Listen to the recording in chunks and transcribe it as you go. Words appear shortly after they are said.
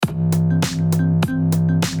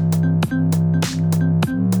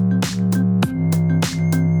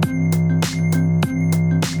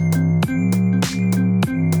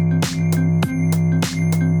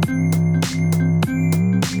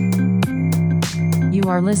You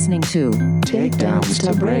are listening to Takedowns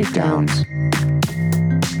to Breakdowns.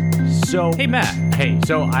 So, Hey, Matt. Hey,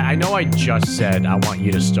 so I know I just said I want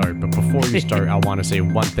you to start, but before you start, I want to say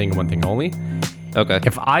one thing only. Okay.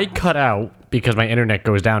 If I cut out because my internet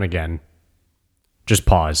goes down again, just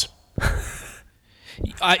pause.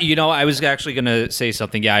 I was actually gonna say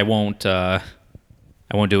something. Yeah, I won't do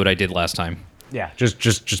what I did last time. Yeah,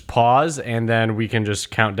 just pause, and then we can just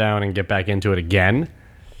count down and get back into it again.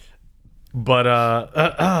 But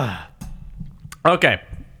okay,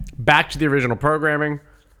 back to the original programming.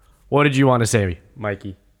 What did you want to say,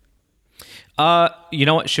 Mikey? You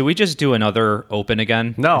know what? Should we just do another open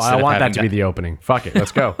again? No, instead I of want that having to be the opening. Fuck it,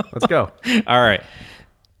 let's go. Let's go. All right.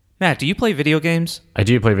 Matt, do you play video games? I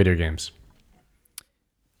do play video games.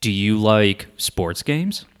 Do you like sports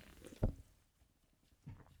games?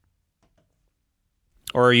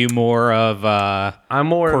 Or are you more of I'm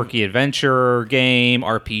more quirky adventure game,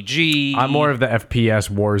 RPG? I'm more of the FPS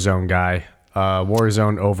Warzone guy.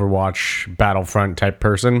 Warzone, Overwatch, Battlefront type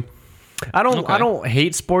person. I don't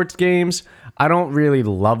hate sports games. I don't really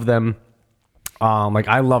love them. Like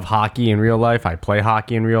I love hockey in real life. I play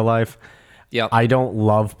hockey in real life. Yep. I don't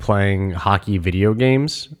love playing hockey video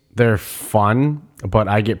games. They're fun, but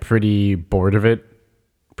I get pretty bored of it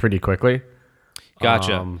pretty quickly.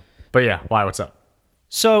 Gotcha. But yeah, why? What's up?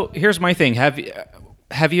 So here's my thing. Have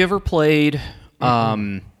you ever played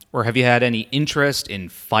or have you had any interest in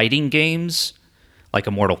fighting games like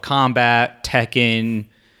a Mortal Kombat, Tekken,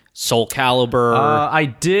 Soul Calibur? I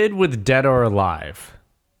did with Dead or Alive.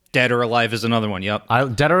 Dead or Alive is another one. Yep.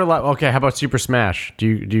 Dead or Alive. Okay, how about Super Smash?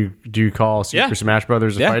 Do you call Super Smash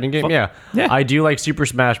Brothers a fighting game? Yeah. I do like Super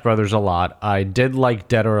Smash Brothers a lot. I did like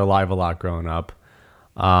Dead or Alive a lot growing up.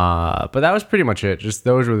 But that was pretty much it. Just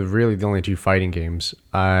those were really the only two fighting games.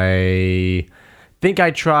 I think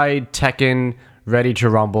I tried Tekken, Ready to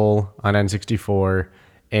Rumble on N64,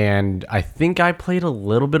 and I think I played a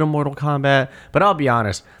little bit of Mortal Kombat. But I'll be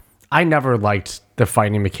honest, I never liked the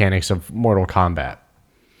fighting mechanics of Mortal Kombat.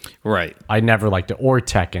 Right. I never liked it, or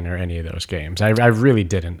Tekken, or any of those games. I really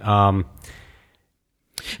didn't.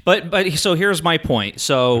 But so here's my point.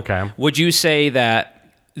 So Okay. would you say that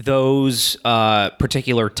those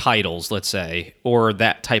particular titles, let's say, or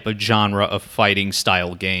that type of genre of fighting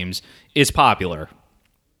style games is popular?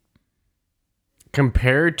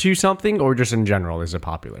 Compared to something, or just in general, is it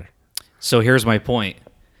popular? So here's my point.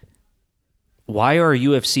 Why are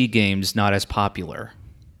UFC games not as popular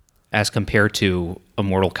as compared to a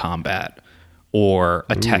Mortal Kombat or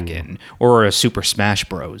a Tekken or a Super Smash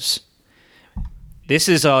Bros? This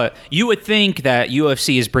is you would think that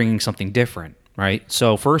UFC is bringing something different, right?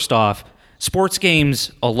 So first off, sports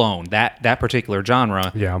games alone, that particular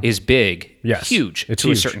genre is big, huge it's to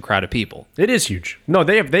huge. a certain crowd of people. It is huge. No,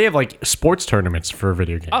 they have like sports tournaments for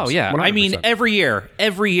video games. Oh yeah, 100%. I mean every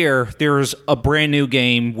year there's a brand new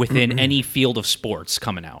game within any field of sports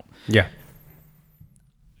coming out. Yeah.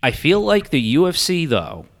 I feel like the UFC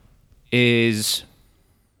though is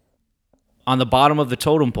on the bottom of the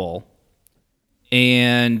totem pole,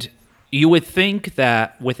 and you would think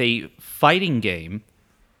that with a fighting game,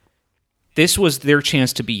 this was their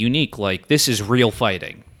chance to be unique. Like, this is real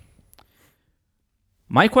fighting.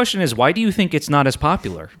 My question is, why do you think it's not as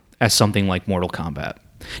popular as something like Mortal Kombat?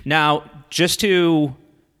 Now, just to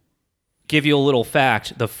give you a little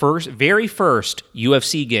fact, the very first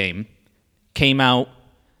UFC game came out,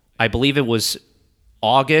 I believe it was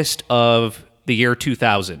August of the year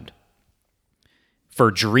 2000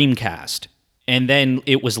 for Dreamcast. And then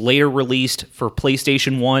it was later released for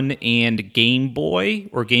PlayStation 1 and Game Boy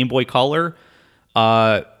or Game Boy Color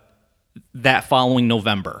that following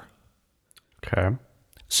November. Okay.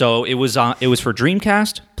 So it was for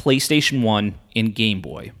Dreamcast, PlayStation 1, and Game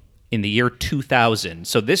Boy in the year 2000.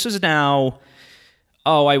 So this is now,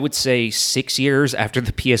 I would say 6 years after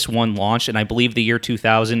the PS1 launched, and I believe the year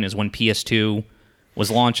 2000 is when PS2 was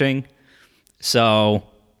launching. So,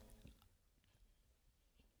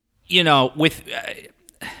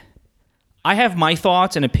 I have my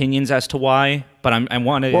thoughts and opinions as to why, but I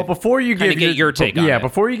want to before you get your take on it.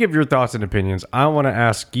 Before you give your thoughts and opinions, I want to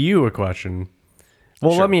ask you a question.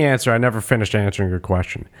 Well, Sure. let me answer. I never finished answering your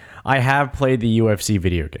question. I have played the UFC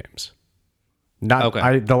video games.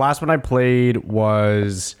 The last one I played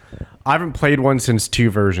was, I haven't played one since 2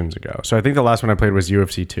 versions ago. So I think the last one I played was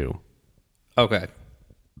UFC 2. Okay.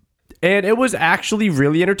 And it was actually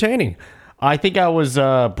really entertaining. I think I was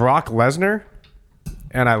Brock Lesnar,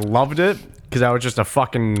 and I loved it because I was just a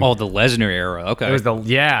fucking. Oh, the Lesnar era. Okay. It was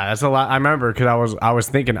that's a lot. I remember because I was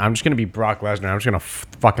thinking I'm just gonna be Brock Lesnar. I'm just gonna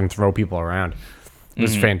fucking throw people around. It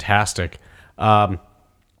was fantastic.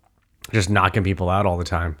 Just knocking people out all the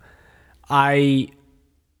time. I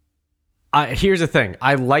Here's the thing.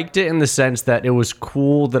 I liked it in the sense that it was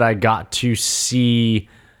cool that I got to see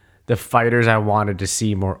the fighters I wanted to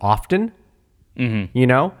see more often. Mm-hmm. You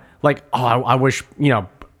know, like, I wish,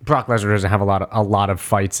 Brock Lesnar doesn't have a lot of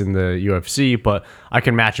fights in the UFC, but I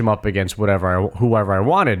can match him up against whoever I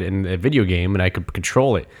wanted in a video game, and I could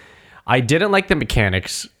control it. I didn't like the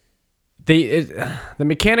mechanics. The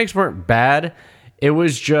mechanics weren't bad. It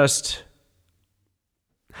was just,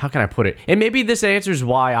 how can I put it? And maybe this answers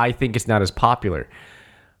why I think it's not as popular.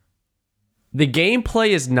 The gameplay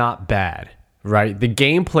is not bad, right? The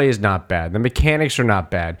gameplay is not bad. The mechanics are not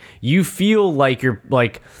bad. You feel like you're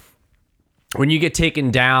like, when you get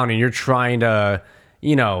taken down and you're trying to,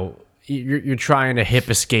 you're trying to hip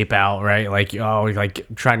escape out, right? Like,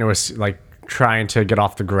 trying to get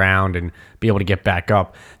off the ground and be able to get back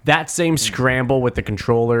up. That same scramble with the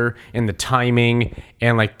controller and the timing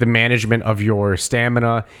and like the management of your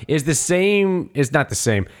stamina is the same. It's not the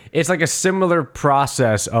same. It's like a similar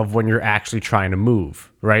process of when you're actually trying to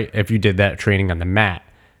move, right? If you did that training on the mat.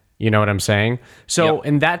 You know what I'm saying? So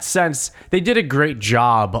in that sense, they did a great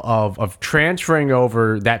job of transferring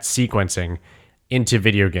over that sequencing into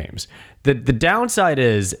video games. The downside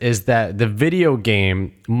is that the video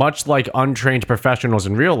game, much like untrained professionals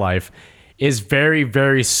in real life, is very,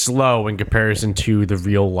 very slow in comparison to the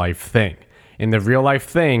real life thing. In the real life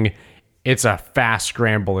thing, it's a fast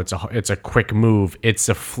scramble. It's a quick move. It's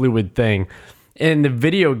a fluid thing. In the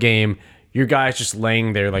video game, your guy's just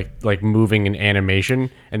laying there like moving in animation,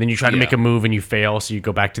 and then you try to make a move and you fail, so you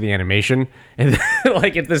go back to the animation, and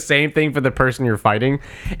like it's the same thing for the person you're fighting.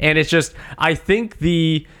 And it's just, I think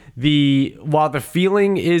the while the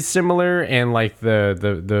feeling is similar and like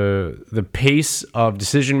the pace of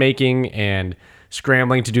decision making and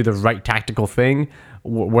scrambling to do the right tactical thing,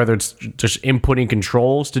 whether it's just inputting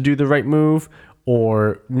controls to do the right move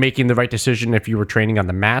or making the right decision if you were training on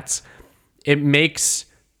the mats, it makes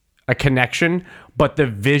a connection, but the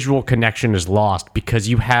visual connection is lost because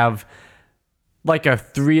you have like a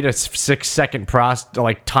 3 to 6 second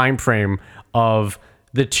time frame of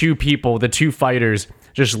the two fighters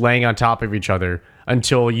just laying on top of each other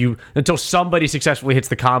until somebody successfully hits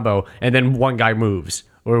the combo and then one guy moves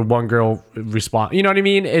or one girl responds. You know what I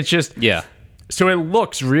mean? It's just, so it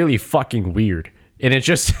looks really fucking weird. And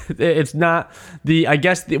it's not I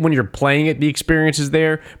guess when you're playing it, the experience is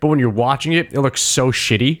there, but when you're watching it, it looks so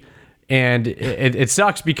shitty. And it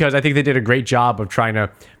sucks because I think they did a great job of trying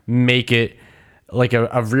to make it like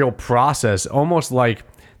a real process, almost like,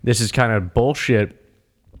 this is kind of bullshit,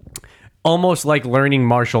 almost like learning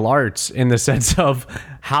martial arts in the sense of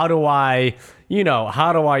how do I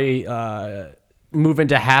move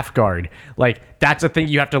into half guard? Like, that's a thing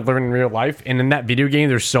you have to learn in real life. And in that video game,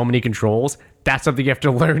 there's so many controls. That's something you have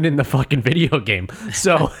to learn in the fucking video game.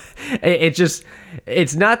 So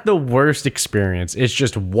it's not the worst experience. It's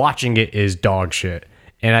just watching it is dog shit.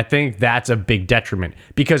 And I think that's a big detriment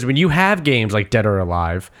because when you have games like Dead or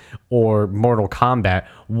Alive or Mortal Kombat,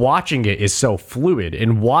 watching it is so fluid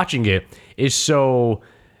and watching it is so,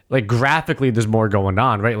 like, graphically there's more going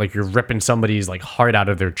on, right? Like you're ripping somebody's like heart out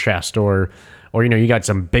of their chest or you got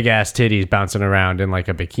some big ass titties bouncing around in like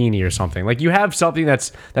a bikini or something. Like you have something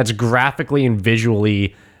that's graphically and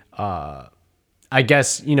visually, I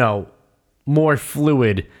guess, more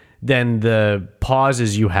fluid than the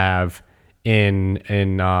pauses you have in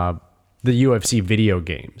the UFC video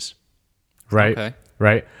games, right? Okay.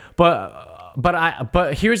 Right.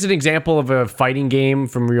 But here's an example of a fighting game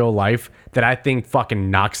from real life that I think fucking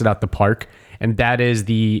knocks it out the park, and that is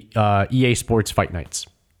the EA Sports Fight Nights.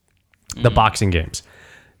 The boxing games.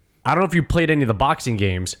 I don't know if you played any of the boxing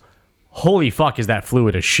games. Holy fuck, is that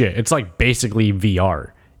fluid as shit. It's like basically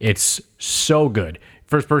VR. It's so good.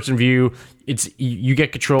 First person view, you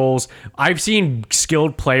get controls. I've seen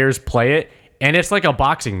skilled players play it, and it's like a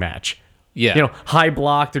boxing match. Yeah. High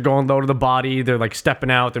block, they're going low to the body, they're like stepping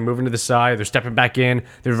out, they're moving to the side, they're stepping back in,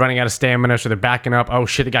 they're running out of stamina, so they're backing up. Oh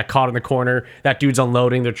shit, they got caught in the corner. That dude's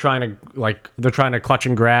unloading. They're trying to clutch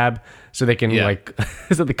and grab so they can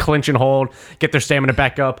so they clinch and hold, get their stamina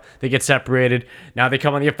back up, they get separated. Now they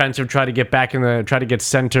come on the offensive, try to get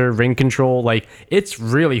center ring control. Like, it's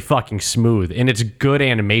really fucking smooth and it's good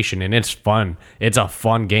animation and it's fun. It's a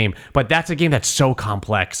fun game. But that's a game that's so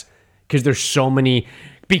complex because there's so many.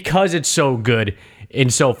 Because it's so good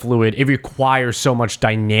and so fluid, it requires so much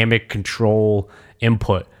dynamic control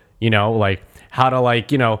input, like how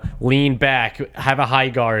to lean back, have a high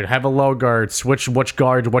guard, have a low guard, switch which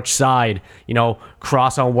guard, which side,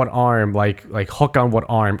 cross on what arm, like hook on what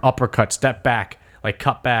arm, uppercut, step back, like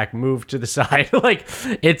cut back, move to the side. Like,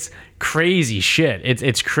 it's crazy shit.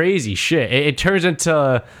 It's crazy shit. It turns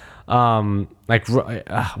into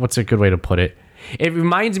What's a good way to put it? It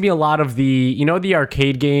reminds me a lot of the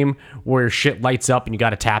arcade game where shit lights up and you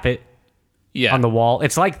got to tap it. Yeah. On the wall.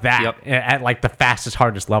 It's like that at like the fastest,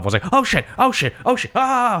 hardest levels. Like, oh shit, like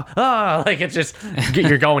it's just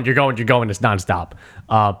you're going, it's nonstop.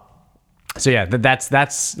 So yeah,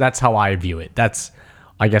 that's how I view it. That's,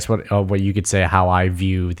 I guess, what you could say how I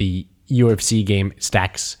view the UFC game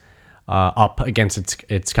stacks up against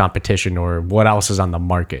its competition or what else is on the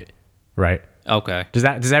market, right? Okay.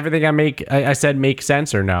 Does everything I said make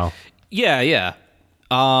sense or no? Yeah.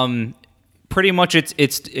 Pretty much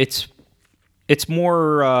it's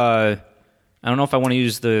more, I don't know if I want to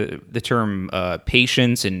use the term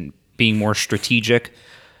patience and being more strategic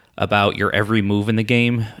about your every move in the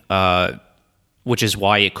game, which is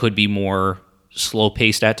why it could be more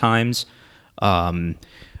slow-paced at times.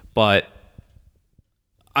 But,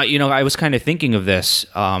 I was kind of thinking of this,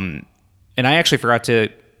 and I actually forgot to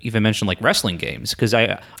even mention like wrestling games, because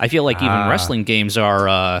I feel like even wrestling games are...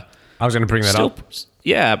 I was going to bring that up.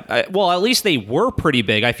 Yeah, well, at least they were pretty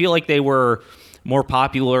big. I feel like they were more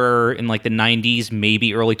popular in like the 90s,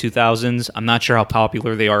 maybe early 2000s. I'm not sure how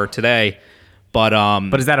popular they are today, but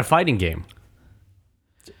is that a fighting game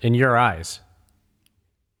in your eyes?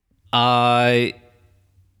 I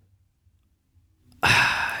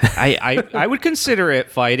would consider it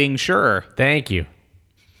fighting, sure. Thank you.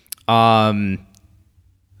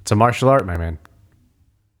 It's a martial art, my man.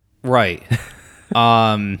 Right.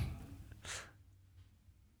 Now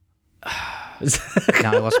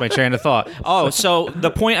I lost my train of thought. Oh, so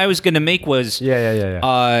the point I was going to make was...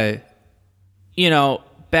 Yeah.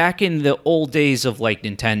 Back in the old days of like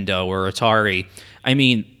Nintendo or Atari, I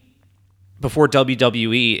mean, before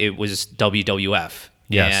WWE, it was WWF.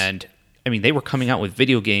 Yes. And, I mean, they were coming out with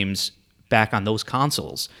video games back on those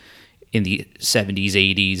consoles in the 70s,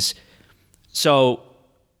 80s. So,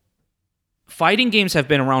 fighting games have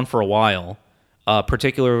been around for a while,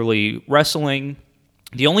 particularly wrestling.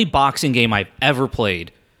 The only boxing game I've ever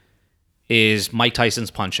played is Mike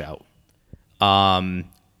Tyson's Punch-Out.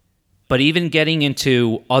 But even getting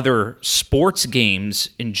into other sports games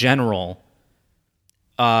in general,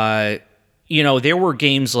 there were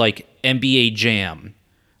games like NBA Jam.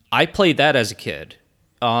 I played that as a kid.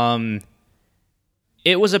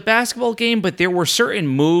 It was a basketball game, but there were certain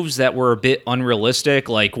moves that were a bit unrealistic,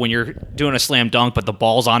 like when you're doing a slam dunk, but the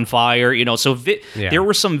ball's on fire, so there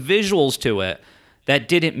were some visuals to it that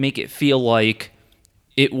didn't make it feel like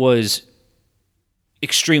it was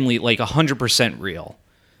extremely, like 100% real.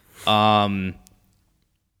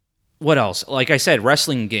 What else? Like I said,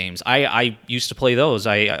 wrestling games. I used to play those.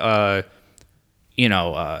 What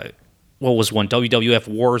was one? WWF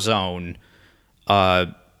Warzone,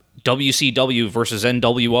 WCW versus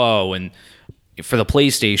NWO, and for the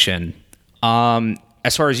PlayStation.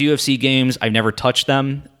 As far as UFC games, I've never touched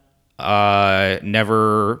them.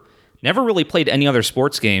 Never really played any other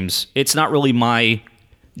sports games. It's not really my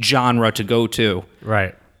genre to go to.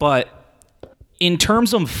 Right. But in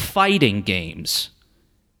terms of fighting games,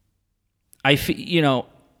 the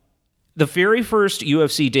very first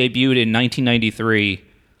UFC debuted in 1993,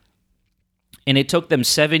 and it took them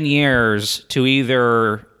 7 years to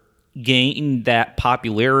either gain that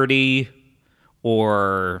popularity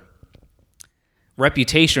or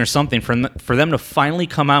reputation or something for them to finally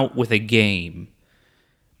come out with a game.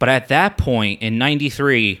 But at that point, in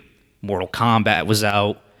 93, Mortal Kombat was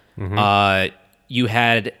out. Mm-hmm. You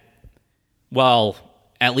had, well,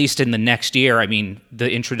 at least in the next year, I mean,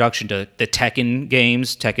 the introduction to the Tekken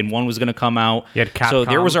games. Tekken 1 was going to come out. You had Capcom, so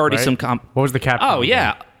there was already some... What was the Capcom? Oh,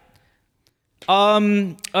 yeah.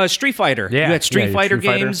 Street Fighter. Yeah. You had Street Fighter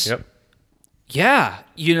games. Yep.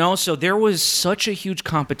 Yeah, so there was such a huge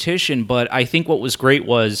competition, but I think what was great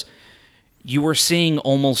was you were seeing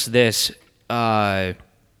almost this...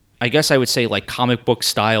 I guess I would say like comic book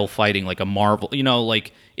style fighting, like a Marvel,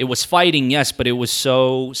 like it was fighting, yes, but it was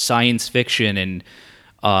so science fiction, and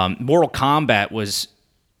Mortal Kombat was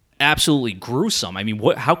absolutely gruesome. I mean,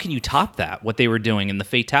 how can you top that? What they were doing and the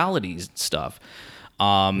fatalities and stuff.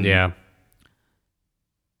 Yeah.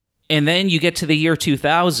 And then you get to the year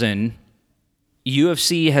 2000,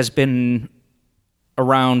 UFC has been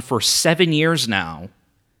around for 7 years now.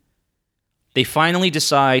 They finally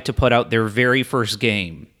decide to put out their very first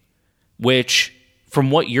game, which,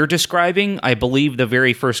 from what you're describing, I believe the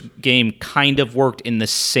very first game kind of worked in the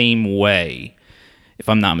same way, if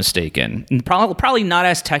I'm not mistaken. And probably not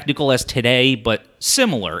as technical as today, but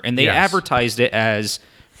similar. And they advertised it as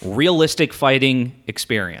realistic fighting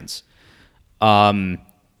experience.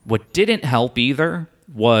 What didn't help either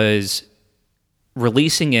was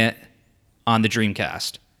releasing it on the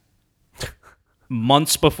Dreamcast.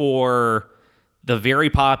 months before the very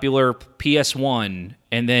popular PS1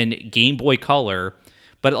 and then Game Boy Color.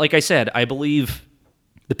 But like I said, I believe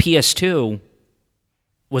the PS2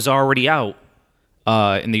 was already out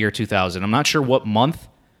in the year 2000. I'm not sure what month,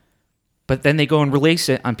 but then they go and release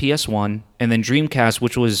it on PS1 and then Dreamcast,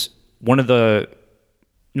 which was one of the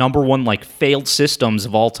number one like failed systems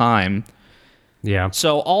of all time. Yeah.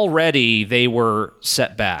 So already they were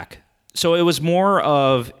set back. So it was more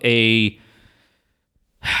of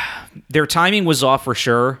their timing was off for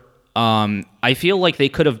sure. I feel like they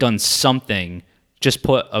could have done something, just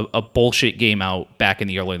put a bullshit game out back in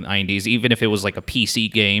the early 90s, even if it was like a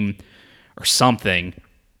PC game or something,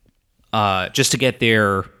 just to get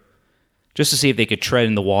there, just to see if they could tread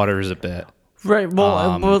in the waters a bit. Right.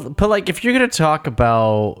 Well, but like if you're gonna talk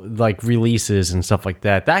about like releases and stuff like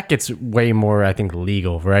that, that gets way more, I think,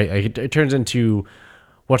 legal, right? Like it turns into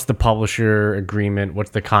what's the publisher agreement,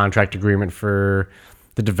 what's the contract agreement for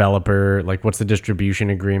the developer, like what's the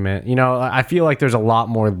distribution agreement. You know, I feel like there's a lot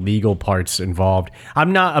more legal parts involved.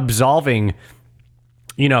 I'm not absolving,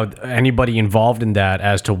 you know, anybody involved in that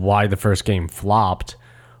as to why the first game flopped,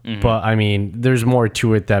 but I mean, there's more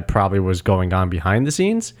to it that probably was going on behind the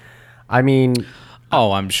scenes. I mean,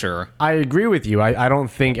 I'm sure. I agree with you. I don't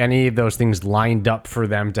think any of those things lined up for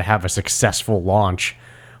them to have a successful launch.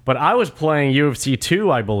 But I was playing UFC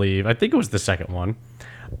 2, I believe. I think it was the second one.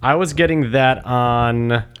 I was getting that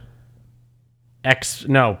on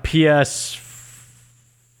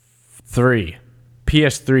PS3.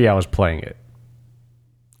 PS3 I was playing it.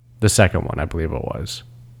 The second one, I believe it was.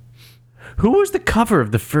 Who was the cover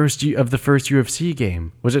of the first UFC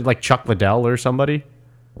game? Was it like Chuck Liddell or somebody?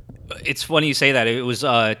 It's funny you say that. It was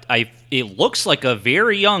it looks like a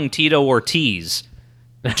very young Tito Ortiz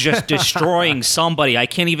just destroying somebody. I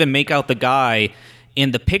can't even make out the guy,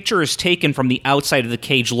 and the picture is taken from the outside of the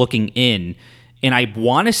cage looking in, and I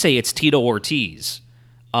want to say it's Tito Ortiz.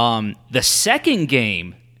 The second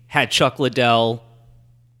game had Chuck Liddell,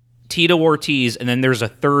 Tito Ortiz, and then there's a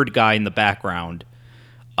third guy in the background.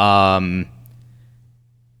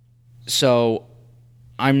 So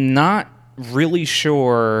I'm not really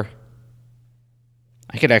sure.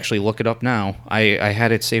 I could actually look it up now. I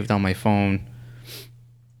had it saved on my phone.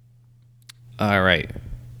 All right.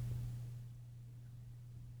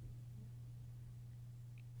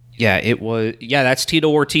 Yeah, it was. Yeah, that's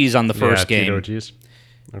Tito Ortiz on the first game. Tito Ortiz.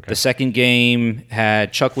 Okay. The second game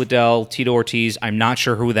had Chuck Liddell, Tito Ortiz. I'm not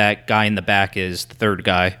sure who that guy in the back is, the third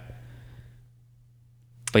guy.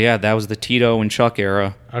 But yeah, that was the Tito and Chuck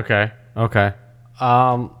era. Okay.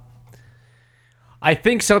 I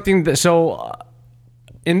think something that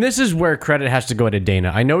and this is where credit has to go to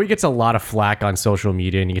Dana. I know he gets a lot of flack on social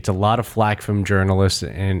media, and he gets a lot of flack from journalists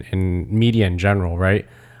and media in general, right?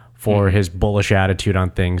 For his bullish attitude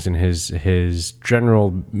on things and his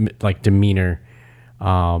general like demeanor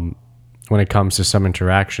when it comes to some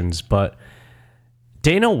interactions. But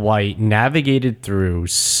Dana White navigated through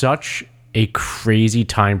such a crazy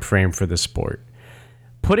time frame for the sport.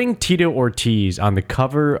 Putting Tito Ortiz on the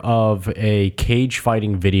cover of a cage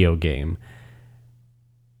fighting video game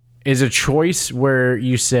is a choice where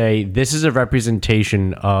you say, this is a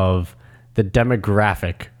representation of the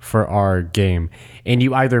demographic for our game. And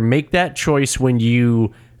you either make that choice when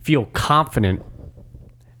you feel confident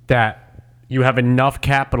that you have enough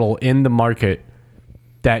capital in the market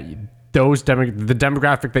that the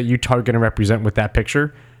demographic that you target and represent with that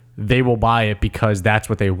picture, they will buy it because that's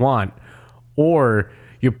what they want. Or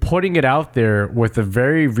you're putting it out there with a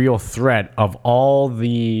very real threat of all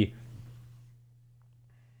the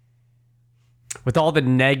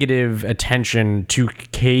negative attention to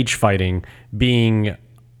cage fighting being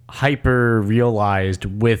hyper realized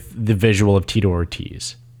with the visual of Tito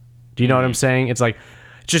Ortiz. Do you know what I'm saying? It's like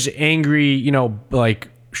just angry, you know, like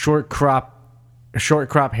short crop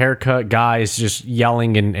haircut guys just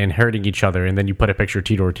yelling and hurting each other, and then you put a picture of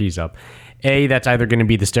Tito Ortiz up. That's either going to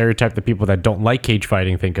be the stereotype that people that don't like cage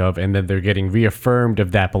fighting think of, and then they're getting reaffirmed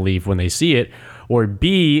of that belief when they see it. Or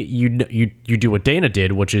B, you do what Dana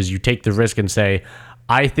did, which is you take the risk and say,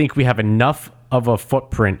 I think we have enough of a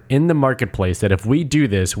footprint in the marketplace that if we do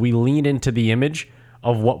this, we lean into the image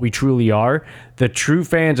of what we truly are. The true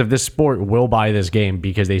fans of this sport will buy this game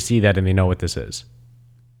because they see that and they know what this is.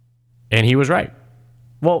 And he was right.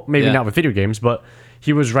 Well, maybe not with video games, but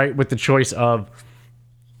he was right with the choice of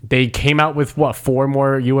they came out with 4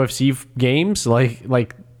 more UFC games.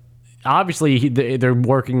 Like obviously they're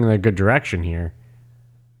working in a good direction here.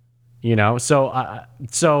 You know, so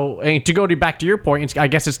and to go back to your point, I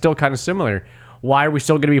guess it's still kind of similar. Why are we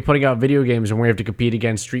still going to be putting out video games when we have to compete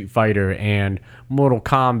against Street Fighter and Mortal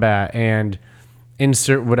Kombat and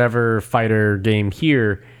insert whatever fighter game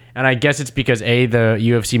here. And I guess it's because the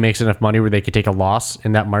UFC makes enough money where they could take a loss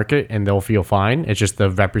in that market and they'll feel fine. It's just the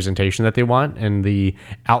representation that they want and the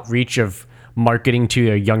outreach of marketing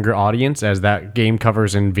to a younger audience, as that game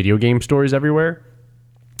covers in video game stores everywhere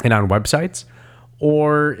and on websites.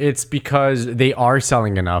 Or it's because they are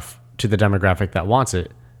selling enough to the demographic that wants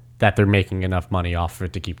it, that they're making enough money off of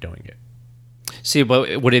it to keep doing it. See,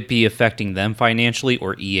 but would it be affecting them financially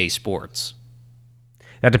or EA Sports?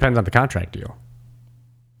 That depends on the contract deal.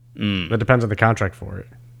 That depends on the contract for it.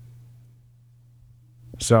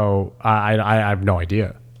 So I have no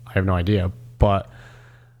idea. But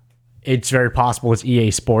it's very possible it's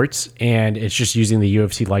EA Sports and it's just using the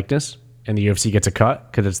UFC likeness and the UFC gets a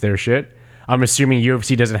cut because it's their shit. I'm assuming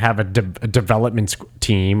UFC doesn't have a development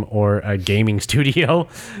team or a gaming studio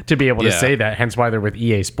to be able to say that. Hence why they're with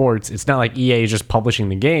EA Sports. It's not like EA is just publishing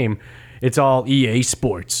the game. It's all EA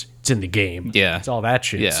Sports. It's in the game. Yeah. It's all that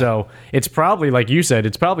shit. Yeah. So it's probably, like you said,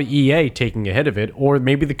 it's probably EA taking a hit of it. Or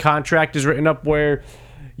maybe the contract is written up where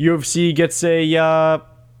UFC gets a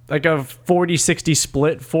like a 40-60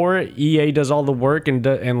 split for it. EA does all the work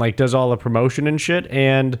and like does all the promotion and shit.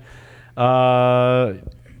 And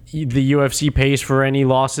the UFC pays for any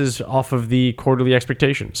losses off of the quarterly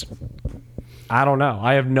expectations. I don't know.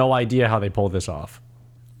 I have no idea how they pull this off.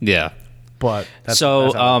 Yeah. But that's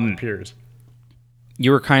so how it appears.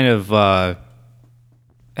 You were kind of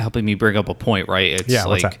helping me bring up a point, right? It's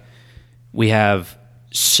like we have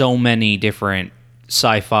so many different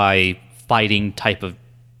sci-fi fighting type of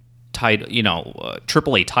title,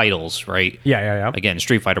 AAA titles, right? Yeah. Again,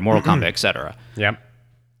 Street Fighter, Mortal Kombat, etc. Yep.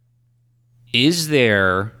 Is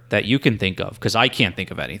there, that you can think of, because I can't think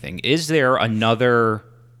of anything, is there another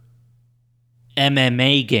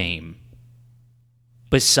MMA game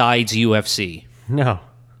besides UFC? No.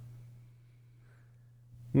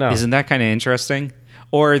 Isn't that kind of interesting?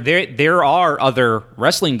 Or there are other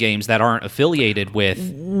wrestling games that aren't affiliated with.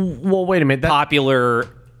 Well, wait a minute. Popular.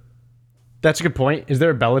 That's a good point. Is there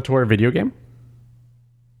a Bellator video game?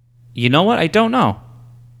 You know what? I don't know.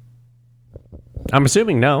 I'm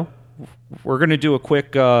assuming no. We're gonna do a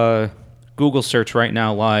quick Google search right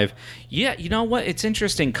now, live. Yeah, you know what? It's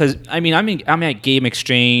interesting because I'm at Game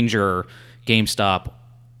Exchange or GameStop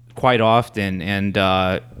quite often, and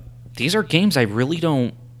these are games I really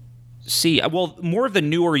don't see. Well, more of the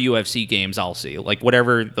newer UFC games I'll see, like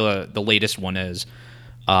whatever the latest one is.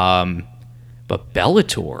 But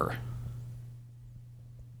Bellator.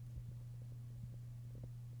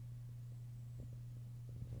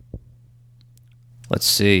 Let's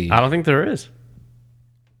see. I don't think there is.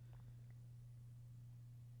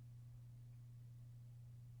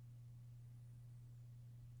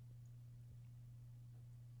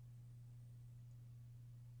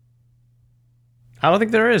 I don't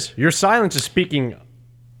think there is. Your silence is speaking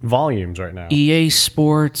volumes right now. EA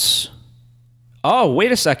Sports. Oh,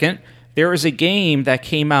 wait a second. There is a game that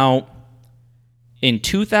came out in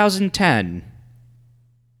 2010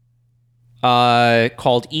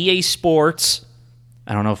 called EA Sports.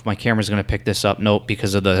 I don't know if my camera's going to pick this up. Nope,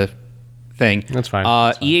 because of the thing. That's fine.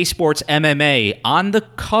 That's fine. EA Sports MMA. On the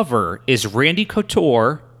cover is Randy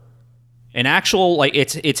Couture. An actual, like,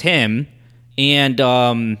 it's him. And,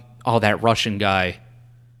 that Russian guy.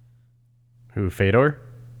 Who, Fedor?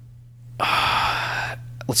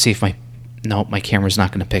 Let's see if my camera's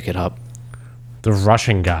not going to pick it up. The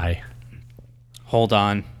Russian guy. Hold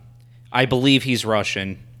on. I believe he's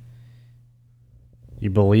Russian. You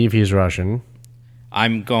believe he's Russian?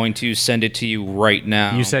 I'm going to send it to you right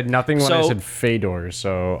now. You said nothing when I said Fedor,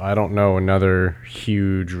 so I don't know another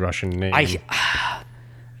huge Russian name. I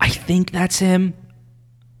think that's him.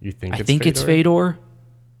 You think it's Fedor?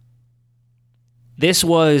 This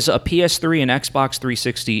was a PS3 and Xbox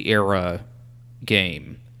 360 era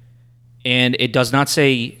game. And it does not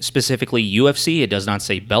say specifically UFC. It does not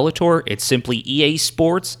say Bellator. It's simply EA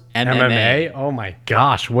Sports MMA. Oh my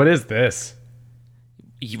gosh, what is this?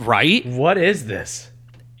 Right? What is this?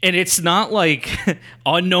 And it's not like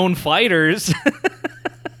unknown fighters.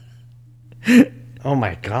 Oh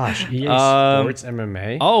my gosh, EA Sports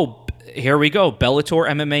MMA? Oh, here we go. Bellator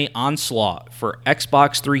MMA Onslaught for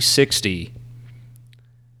Xbox 360.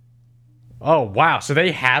 Oh, wow. So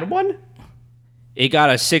they had one? It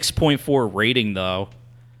got a 6.4 rating, though.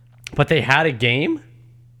 But they had a game?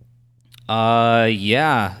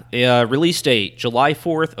 Yeah. Release date, July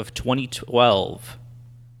 4th of 2012.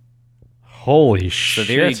 Holy shit.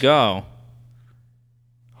 So there you go.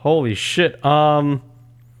 Holy shit.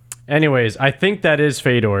 Anyways, I think that is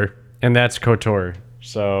Fedor, and that's Couture.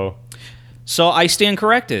 So I stand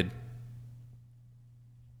corrected.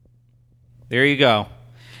 There you go.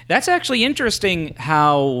 That's actually interesting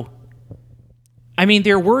how... I mean,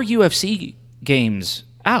 there were UFC games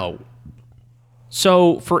out.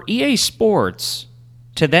 So for EA Sports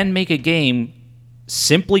to then make a game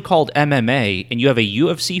simply called MMA, and you have a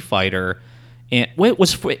UFC fighter... And wait,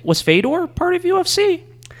 was Fedor part of UFC?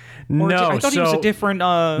 No, I thought he was a different...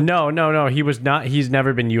 No. He was not. He's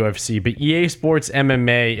never been UFC. But EA Sports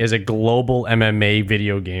MMA is a global MMA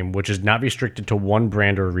video game, which is not restricted to one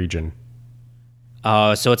brand or region.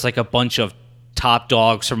 So it's like a bunch of top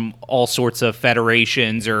dogs from all sorts of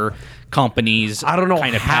federations or companies. I don't know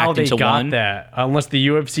kind of how they got one. that, unless the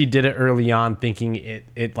UFC did it early on, thinking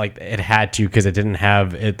it had to because it didn't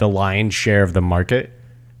have the lion's share of the market.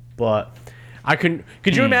 But I couldn't.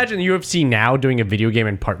 Could you imagine the UFC now doing a video game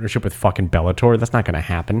in partnership with fucking Bellator? That's not going to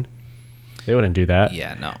happen. They wouldn't do that.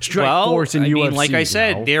 Yeah, no. Strike Force in UFC. Mean, like I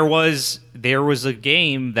said, no. there was a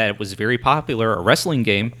game that was very popular, a wrestling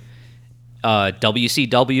game.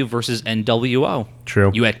 WCW versus NWO. True.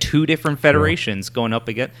 You had two different federations going up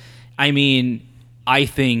against. I mean, I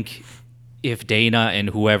think if Dana and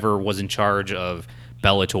whoever was in charge of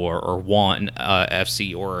Bellator or One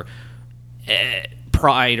FC or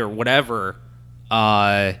Pride or whatever,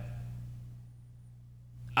 I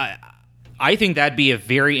think that'd be a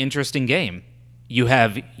very interesting game. You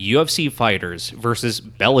have UFC fighters versus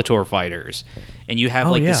Bellator fighters, and you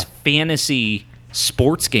have this fantasy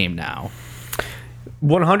sports game now.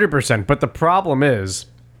 100%. But the problem is,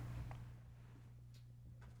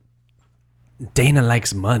 Dana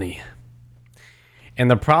likes money. And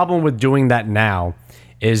the problem with doing that now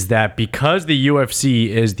is that because the UFC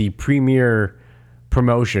is the premier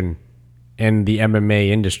promotion in the MMA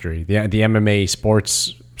industry, the MMA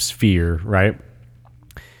sports sphere, right?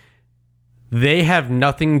 They have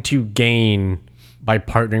nothing to gain by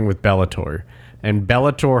partnering with Bellator. And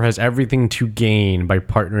Bellator has everything to gain by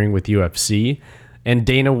partnering with UFC. And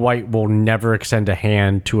Dana White will never extend a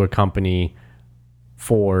hand to a company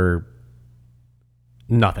for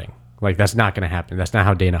nothing. Like, that's not going to happen. That's not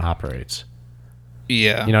how Dana operates.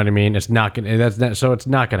 Yeah. You know what I mean? It's not going to, so it's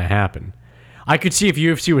not going to happen. I could see if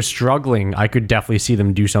UFC was struggling, I could definitely see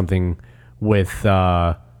them do something with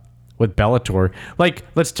Bellator. Like,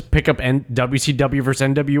 let's pick up WCW versus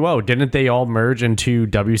NWO. Didn't they all merge into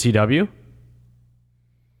WCW?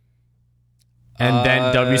 And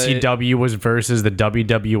then WCW was versus the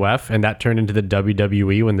WWF, and that turned into the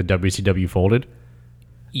WWE when the WCW folded.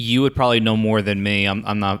 You would probably know more than me.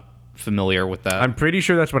 I'm not familiar with that. I'm pretty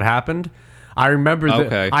sure that's what happened. I remember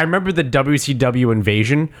the WCW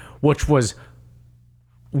Invasion, which was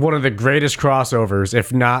one of the greatest crossovers,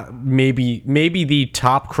 if not maybe the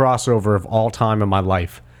top crossover of all time in my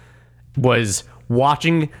life. Was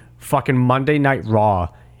watching fucking Monday Night Raw,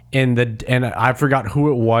 and I forgot who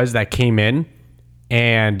it was that came in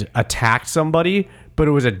and attacked somebody, but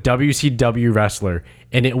it was a WCW wrestler,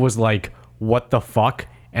 and it was like, what the fuck?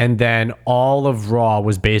 And then all of Raw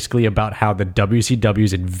was basically about how the WCW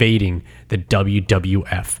is invading the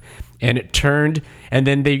WWF. And it turned, and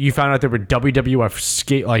then you found out there were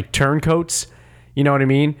WWF turncoats. You know what I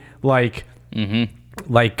mean? Like you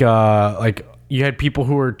had people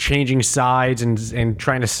who were changing sides and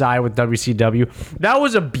trying to side with WCW. That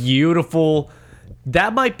was a beautiful.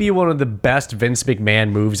 That might be one of the best Vince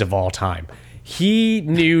McMahon moves of all time. He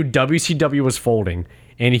knew WCW was folding,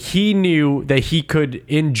 and he knew that he could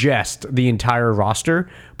ingest the entire roster,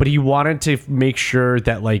 but he wanted to make sure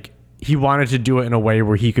that he wanted to do it in a way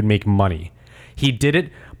where he could make money. He did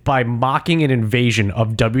it by mocking an invasion of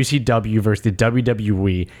WCW versus the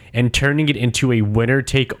WWE and turning it into a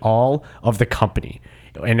winner-take-all of the company.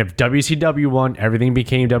 And if WCW won, everything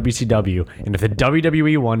became WCW. And if the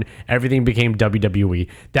WWE won, everything became WWE.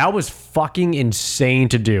 That was fucking insane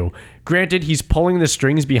to do. Granted, he's pulling the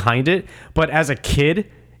strings behind it, but as a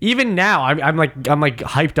kid, even now, I'm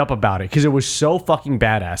hyped up about it because it was so fucking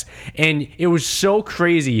badass. And it was so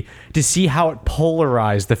crazy to see how it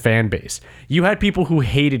polarized the fan base. You had people who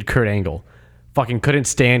hated Kurt Angle, fucking couldn't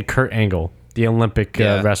stand Kurt Angle, the Olympic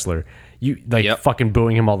wrestler. Fucking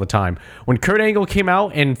booing him all the time. When Kurt Angle came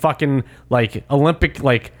out and fucking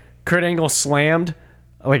Kurt Angle slammed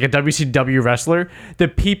like a WCW wrestler, the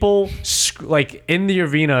people in the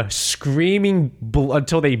arena screaming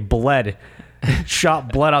until they bled,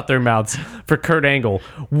 shot blood out their mouths for Kurt Angle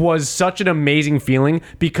was such an amazing feeling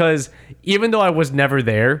because even though I was never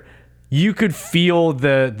there, you could feel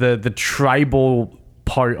the tribal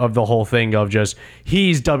part of the whole thing of just,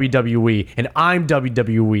 he's WWE and I'm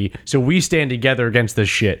WWE, so we stand together against this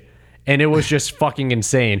shit. And it was just fucking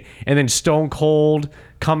insane. And then Stone Cold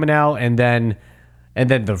coming out, and then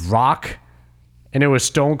The Rock, and it was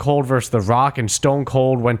Stone Cold versus The Rock, and Stone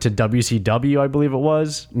Cold went to WCW, I believe it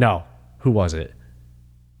was. No, who was it?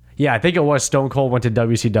 Yeah, I think it was Stone Cold went to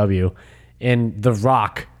WCW, and The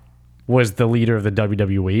Rock was the leader of the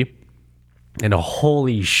WWE. And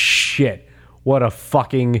holy shit, what a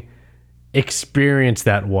fucking experience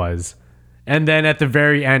that was. And then at the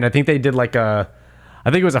very end, I think they did like I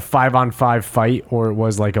think it was a 5-on-5 fight, or it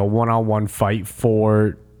was like a 1-on-1 fight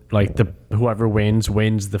for like whoever wins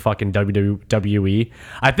the fucking WWE.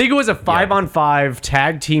 I think it was a 5-on-5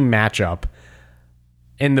 tag team matchup,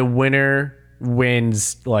 and the winner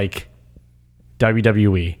wins like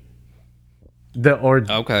WWE.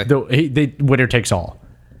 The winner takes all.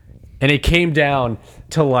 And it came down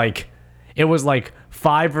to like, it was like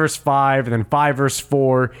 5 versus 5, and then 5 versus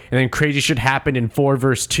 4, and then crazy shit happened in 4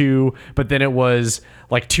 versus 2, but then it was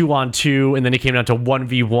like 2-on-2, and then it came down to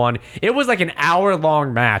 1v1. It was like an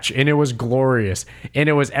hour-long match, and it was glorious. And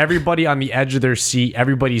it was everybody on the edge of their seat,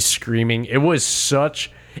 everybody screaming. It was such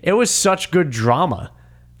good drama.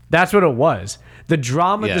 That's what it was. The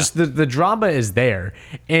drama, the drama is there,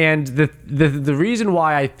 and the reason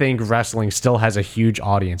why I think wrestling still has a huge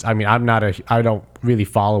audience. I mean, I don't really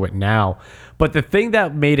follow it now, but the thing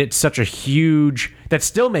that made it that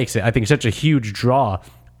still makes it, I think, such a huge draw,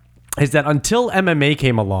 is that until MMA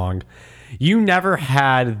came along, you never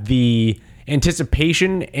had the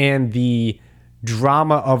anticipation and the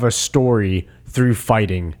drama of a story through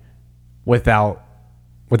fighting without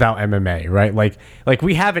MMA, right? Like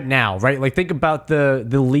we have it now, right? Like think about the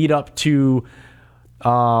lead up to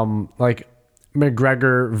like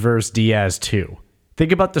McGregor versus Diaz 2.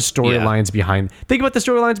 Think about the storylines behind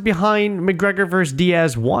McGregor versus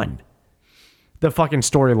Diaz 1. The fucking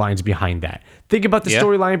storylines behind that. Think about the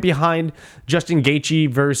storyline behind Justin Gaethje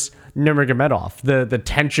versus Nurmagomedov. The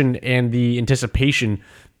tension and the anticipation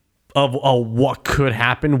of what could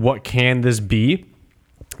happen, what can this be?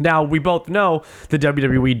 Now, we both know the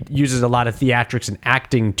WWE uses a lot of theatrics and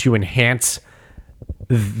acting to enhance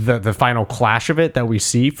the final clash of it that we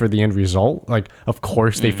see for the end result. Like, of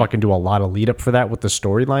course, they fucking do a lot of lead up for that with the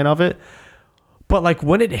storyline of it. But, like,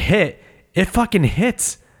 when it hit, it fucking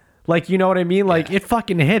hits. Like, you know what I mean? Like, it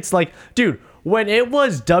fucking hits. Like, dude, when it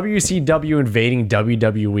was WCW invading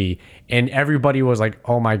WWE and everybody was like,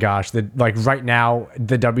 oh my gosh, right now,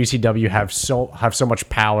 the WCW have so much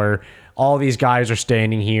power. All these guys are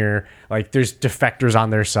standing here. Like, there's defectors on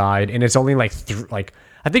their side, and it's only like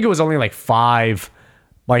I think it was only like 5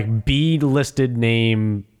 like B-listed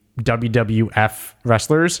name WWF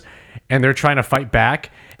wrestlers, and they're trying to fight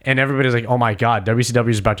back, and everybody's like, oh my god, WCW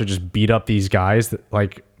is about to just beat up these guys that,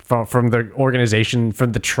 like, from the organization,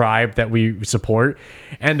 from the tribe that we support.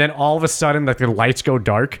 And then all of a sudden, like, the lights go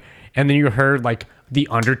dark, and then you heard like the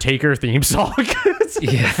Undertaker theme song.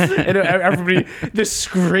 And everybody, the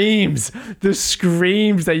screams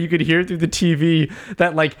that you could hear through the TV,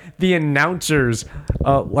 that like the announcers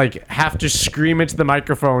like have to scream into the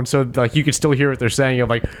microphone so like you can still hear what they're saying. Of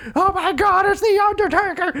like, oh my god, it's the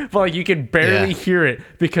Undertaker, but like you can barely hear it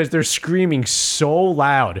because they're screaming so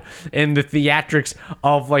loud. And the theatrics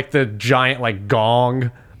of like the giant like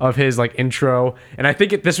gong of his like intro, and I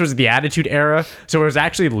think this was the Attitude Era, so it was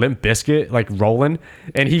actually Limp Bizkit like rolling,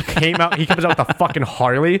 and he comes out with a fucking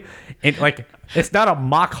Harley, and like it's not a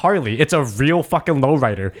mock Harley, it's a real fucking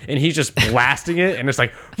lowrider, and he's just blasting it, and it's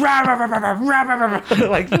like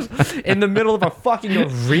like just in the middle of a fucking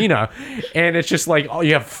arena, and it's just like, oh,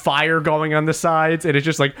 you have fire going on the sides, and it's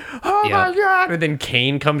just like, oh my god, and then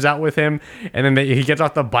Kane comes out with him, and then he gets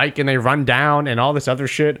off the bike and they run down and all this other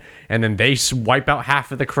shit, and then they wipe out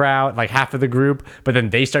half of the crowd, like half of the group, but then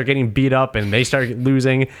they start getting beat up and they start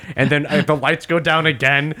losing, and then the lights go down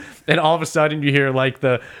again, and all of a sudden you hear like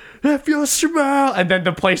the if you smell, and then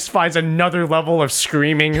the place finds another level of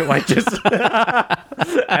screaming, like just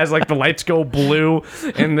as like the lights go blue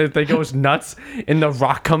and they goes nuts, and The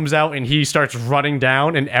Rock comes out and he starts running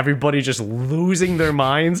down, and everybody just losing their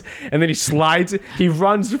minds, and then he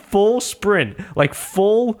runs full sprint, like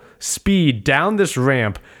full speed down this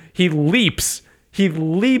ramp. He leaps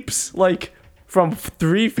like from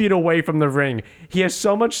 3 feet away from the ring. He has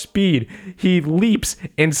so much speed. He leaps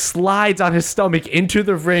and slides on his stomach into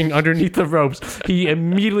the ring underneath the ropes. He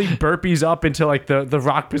immediately burpees up into like the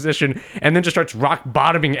rock position, and then just starts rock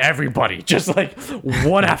bottoming everybody, just like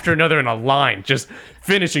one after another in a line, just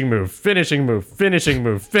finishing move, finishing move, finishing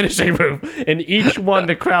move, finishing move. And each one,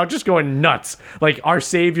 the crowd just going nuts. Like, our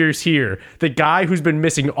savior's here. The guy who's been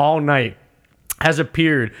missing all night has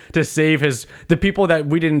appeared to save the people that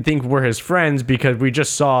we didn't think were his friends, because we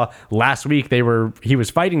just saw last week he was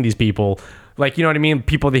fighting these people like, you know what I mean?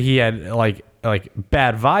 People that he had like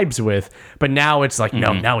bad vibes with, but now it's like,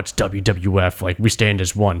 no, now it's WWF. Like, we stand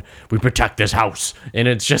as one. We protect this house. And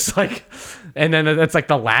it's just like, and then that's like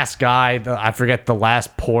the last guy, I forget the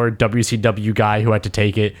last poor WCW guy who had to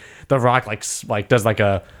take it. The Rock like does like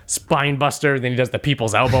a spine buster, then he does the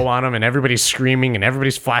people's elbow on him, and everybody's screaming and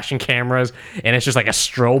everybody's flashing cameras, and it's just like a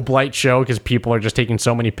strobe light show because people are just taking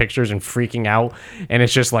so many pictures and freaking out, and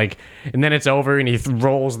it's just like, and then it's over and he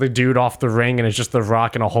rolls the dude off the ring, and it's just The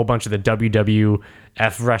Rock and a whole bunch of the WWF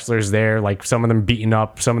wrestlers there, like some of them beaten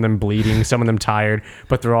up, some of them bleeding, some of them tired,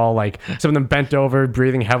 but they're all like, some of them bent over,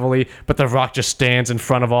 breathing heavily, but The Rock just stands in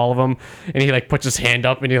front of all of them, and he like puts his hand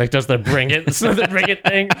up and he like does the bring it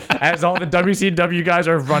thing as all the WCW guys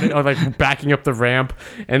are running, or like backing up the ramp,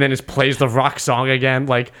 and then just plays the Rock song again.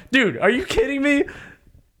 Like, dude, are you kidding me?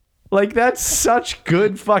 Like, that's such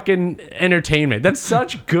good fucking entertainment. That's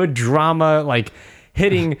such good drama, like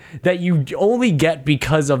hitting that you only get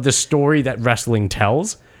because of the story that wrestling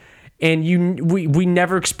tells. And we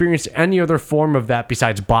never experienced any other form of that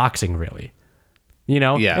besides boxing, really. You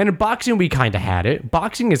know? Yeah. And in boxing, we kind of had it.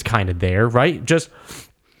 Boxing is kind of there, right? Just,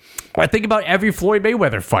 I think about every Floyd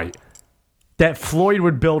Mayweather fight that Floyd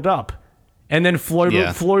would build up. And then Floyd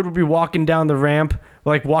would be walking down the ramp,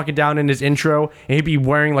 like walking down in his intro, and he'd be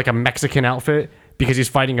wearing like a Mexican outfit because he's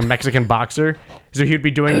fighting a Mexican boxer. So he'd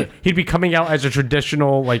be coming out as a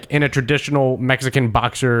traditional, like in a traditional Mexican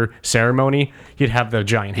boxer ceremony. He'd have the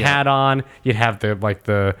giant hat on. You'd have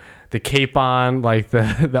the cape on, like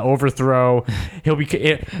the overthrow.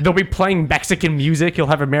 They'll be playing Mexican music. He'll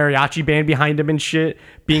have a mariachi band behind him and shit,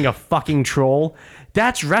 being a fucking troll.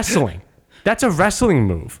 That's wrestling. That's a wrestling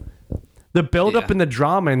move. The build up and the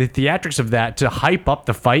drama and the theatrics of that to hype up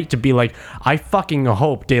the fight, to be like, I fucking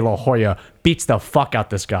hope De La Hoya beats the fuck out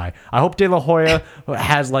this guy. I hope De La Hoya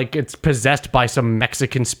has like, it's possessed by some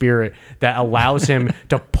Mexican spirit that allows him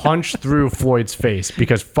to punch through Floyd's face,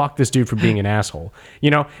 because fuck this dude for being an asshole, you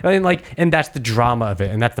know? And that's the drama of it,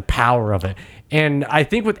 and that's the power of it. And I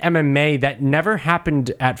think with MMA, that never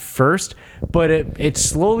happened at first, but it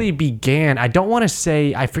slowly began. I don't want to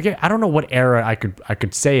say, I forget, I don't know what era I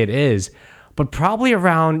could say it is, but probably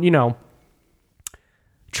around, you know,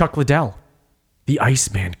 Chuck Liddell, the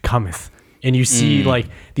Iceman cometh. And you see like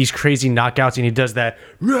these crazy knockouts, and he does that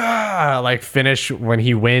like finish when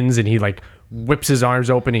he wins, and he like whips his arms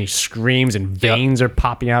open and he screams, and veins are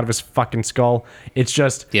popping out of his fucking skull. It's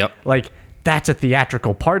just like, that's a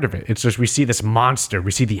theatrical part of it. It's just, we see this monster, we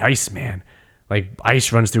see the Iceman, like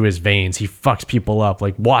ice runs through his veins, he fucks people up,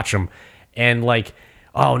 like watch him, and like,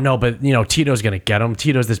 oh no, but you know, Tito's gonna get him,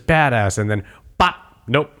 Tito's this badass, and then bop,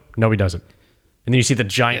 nope, no he doesn't. And then you see the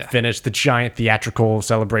giant finish, the giant theatrical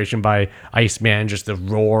celebration by Iceman, just the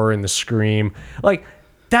roar and the scream. Like,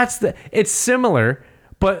 it's similar,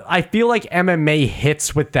 but I feel like MMA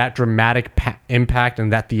hits with that dramatic impact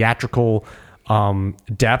and that theatrical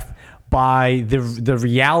depth by the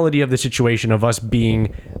reality of the situation of us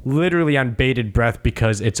being literally on bated breath,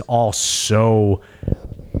 because it's so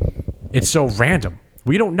random.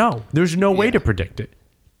 We don't know. There's no way to predict it.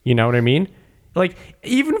 You know what I mean? Like,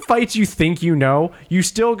 even fights you think you know, you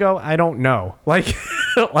still go, I don't know. Like,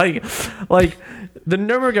 like the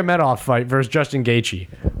Nurmagomedov fight versus Justin Gaethje.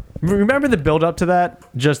 Remember the build up to that?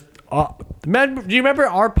 Just, man, do you remember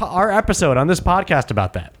our episode on this podcast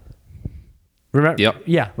about that? Remember? Yep.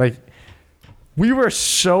 Yeah, like, we were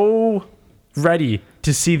so ready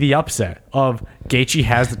to see the upset of Gaethje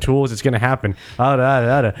has the tools, it's going to happen.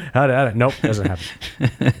 Nope, doesn't happen.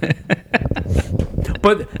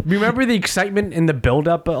 But remember the excitement in the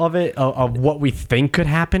buildup of it, of what we think could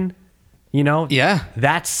happen? You know? Yeah.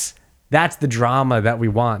 That's the drama that we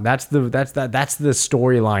want. That's the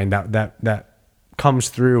storyline that comes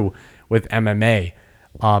through with MMA.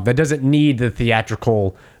 That doesn't need the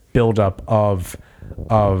theatrical buildup of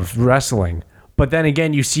wrestling. But then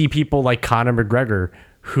again, you see people like Conor McGregor,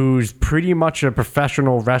 who's pretty much a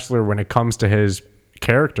professional wrestler when it comes to his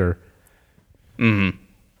character. Mm-hmm.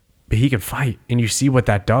 But he can fight, and you see what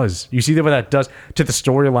that does. You see what that does to the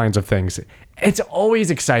storylines of things. It's always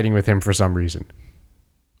exciting with him for some reason.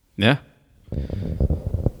 Yeah.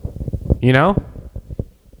 You know?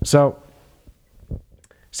 So,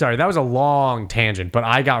 sorry, that was a long tangent, but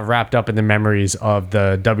I got wrapped up in the memories of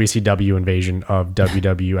the WCW invasion of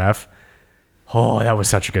WWF. Oh, that was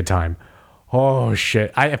such a good time. Oh,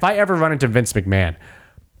 shit. If I ever run into Vince McMahon,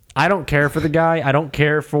 I don't care for the guy. I don't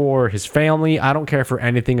care for his family. I don't care for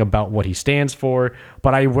anything about what he stands for.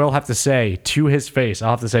 But I will have to say, to his face,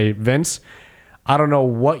 I'll have to say, Vince, I don't know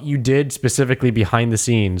what you did specifically behind the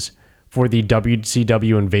scenes for the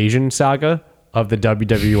WCW invasion saga of the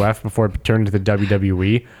WWF before it turned to the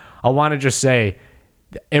WWE. I want to just say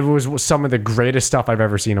it was some of the greatest stuff I've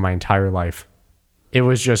ever seen in my entire life. It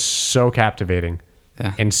was just so captivating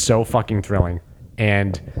and so fucking thrilling.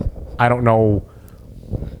 And I don't know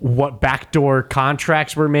what backdoor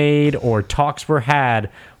contracts were made or talks were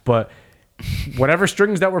had, but whatever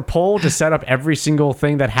strings that were pulled to set up every single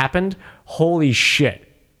thing that happened, holy shit.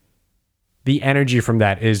 The energy from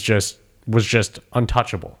that was just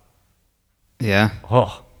untouchable. Yeah.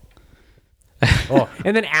 Oh.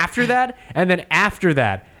 And then after that,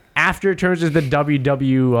 after it turns to the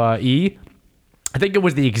WWE, I think it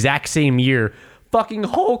was the exact same year, fucking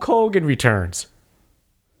Hulk Hogan returns.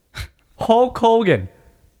 Hulk Hogan.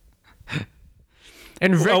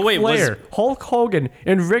 And Ric Flair. Hulk Hogan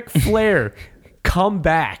and Ric Flair come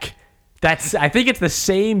back. I think it's the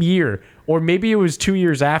same year, or maybe it was 2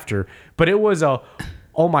 years after, but it was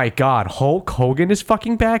oh my God, Hulk Hogan is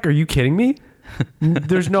fucking back? Are you kidding me?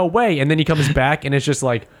 There's no way. And then he comes back and it's just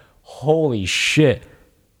like, holy shit.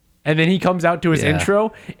 And then he comes out to his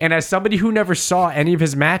intro, and as somebody who never saw any of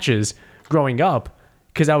his matches growing up,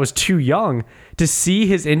 because I was too young, to see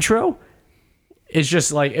his intro, it's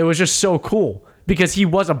just like, it was just so cool. Because he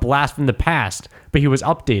was a blast from the past, but he was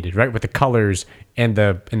updated, right, with the colors and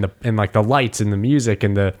like the lights and the music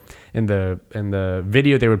and the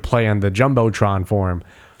video they would play on the Jumbotron for him.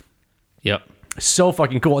 Yep. So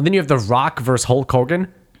fucking cool. And then you have The Rock versus Hulk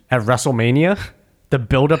Hogan at WrestleMania. The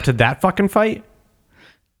build up to that fucking fight.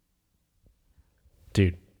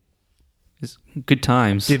 Dude. It's good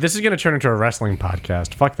times. Dude, this is going to turn into a wrestling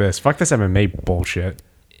podcast. Fuck this. Fuck this MMA bullshit.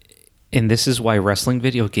 And this is why wrestling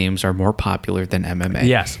video games are more popular than MMA.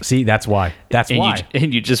 Yes. See, that's why.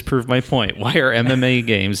 And you just proved my point. Why are MMA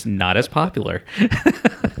games not as popular?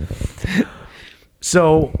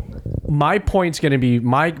 So my point's going to be,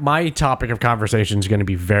 my topic of conversation is going to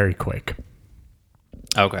be very quick.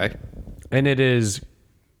 Okay. And it is,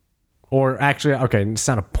 or actually, okay, it's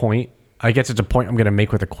not a point. I guess it's a point I'm going to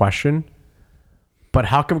make with a question. But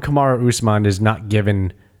how come Kamaru Usman is not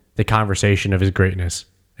given the conversation of his greatness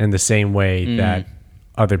in the same way that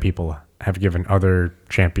other people have given other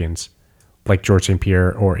champions like George St.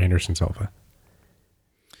 Pierre or Anderson Silva?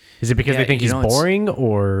 Is it because they think he's boring,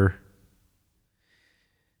 or?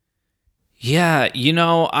 Yeah,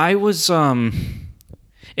 I was,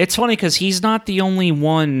 it's funny because he's not the only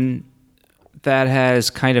one that has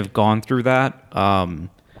kind of gone through that.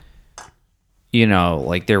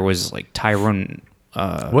 Like there was like Tyrone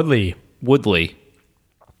Woodley.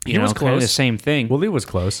 He was close. Kind of the same thing. Woodley was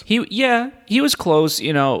close. He was close.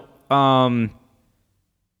 But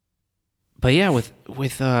yeah, with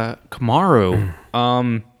Kamaru,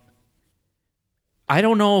 I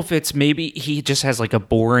don't know if it's maybe he just has like a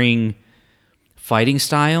boring fighting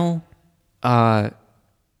style,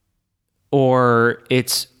 or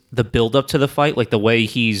it's the build up to the fight, like the way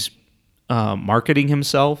he's marketing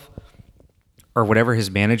himself, or whatever his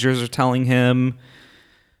managers are telling him.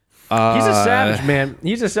 He's a savage, man.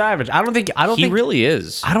 He's a savage. He really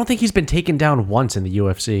is. I don't think he's been taken down once in the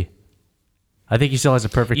UFC. I think he still has a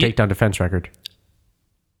perfect takedown defense record.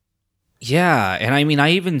 Yeah, and I mean,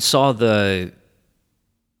 I even saw the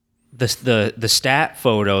stat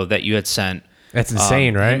photo that you had sent. That's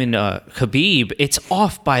insane, right? Him and Khabib, it's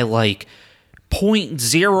off by like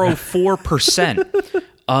 0.04%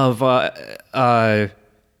 of I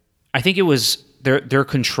think it was their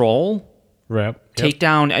control. Right.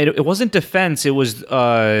 Takedown. It wasn't defense. It was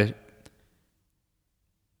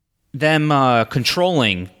them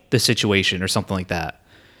controlling the situation or something like that.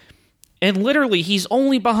 And literally, he's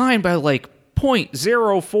only behind by like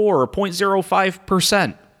 0.04 or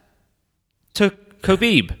 0.05% to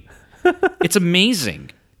Khabib. It's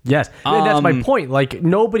amazing. Yes, that's my point. Like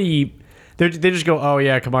nobody, they just go, oh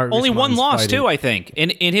yeah, Kamaru. Only Usman's one loss fighting. too, I think,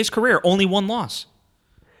 in his career. Only one loss.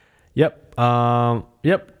 Yep.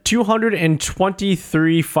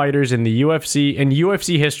 223 fighters in the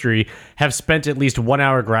UFC history have spent at least 1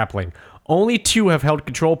 hour grappling. Only 2 have held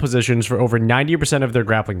control positions for over 90% of their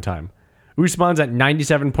grappling time. Usman's at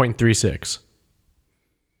 97.36.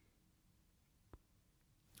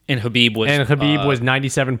 And Khabib was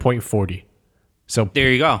 97.40. So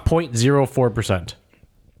there you go. 0.04%.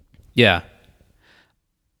 Yeah.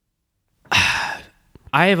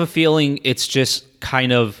 I have a feeling it's just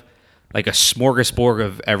kind of like a smorgasbord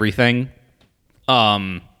of everything.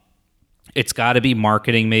 It's got to be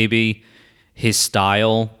marketing, maybe his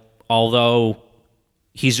style. Although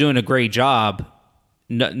he's doing a great job,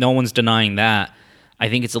 no one's denying that. I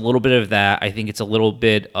think it's a little bit of that. I think it's a little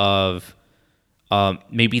bit of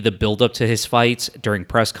maybe the build up to his fights during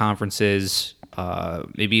press conferences.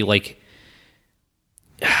 Maybe like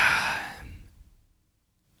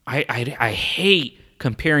I hate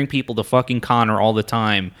comparing people to fucking Conor all the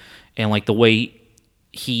time and like the way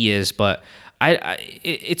he is, but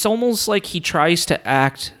it's almost like he tries to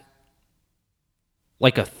act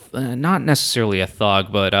like not necessarily a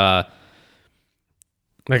thug, but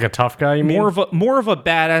like a tough guy. You mean more of a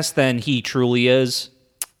badass than he truly is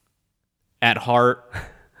at heart.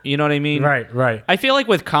 You know what I mean? Right. I feel like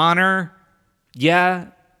with Conor, yeah,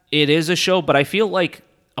 it is a show, but I feel like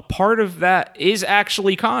a part of that is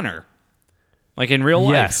actually Conor. Like in real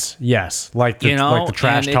life. Yes. Like the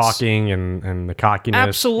trash talking and the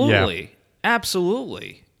cockiness.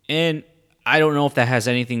 Absolutely. And I don't know if that has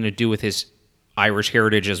anything to do with his Irish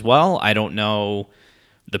heritage as well. I don't know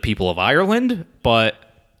the people of Ireland, but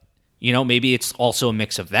maybe it's also a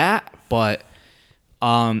mix of that. But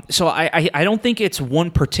so I don't think it's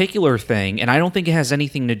one particular thing, and I don't think it has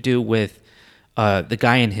anything to do with the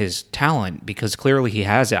guy and his talent, because clearly he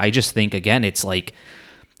has it. I just think, again, it's like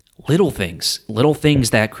little things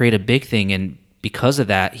that create a big thing, and because of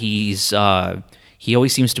that, he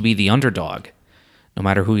always seems to be the underdog, no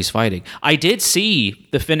matter who he's fighting. I did see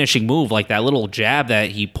the finishing move, like that little jab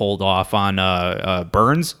that he pulled off on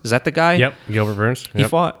Burns. Is that the guy? Yep, Gilbert Burns. He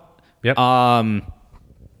fought. Yep.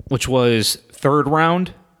 Which was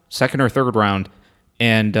second or third round,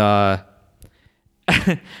 and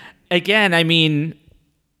again, I mean,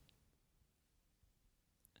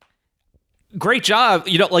 great job.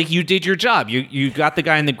 You did your job. You got the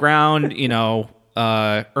guy in the ground.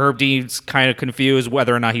 Herb Dean's kind of confused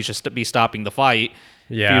whether or not he should be stopping the fight.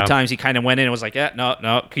 Yeah. A few times he kind of went in and was like, yeah,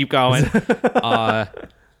 no, keep going.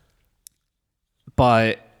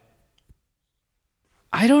 But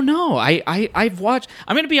I don't know. I've watched.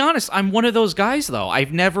 I'm going to be honest. I'm one of those guys, though.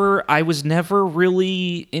 I was never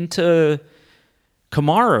really into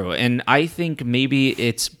Kamaru, and I think maybe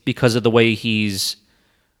it's because of the way he's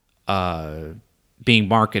being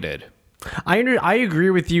marketed. I agree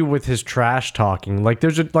with you with his trash talking. Like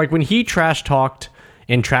like when he trash talked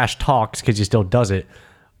and trash talks, because he still does it,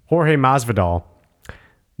 Jorge Masvidal,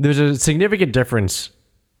 there's a significant difference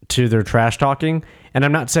to their trash talking, and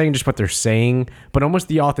I'm not saying just what they're saying, but almost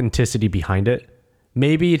the authenticity behind it.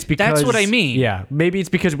 Maybe it's because that's what I mean. Yeah, maybe it's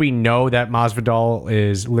because we know that Masvidal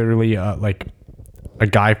is literally like a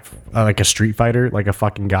guy, like a street fighter, like a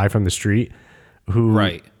fucking guy from the street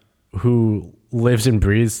who lives and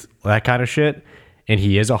breathes that kind of shit, and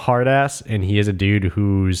he is a hard ass, and he is a dude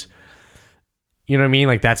who's, you know what I mean,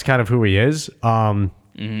 like that's kind of who he is. Kind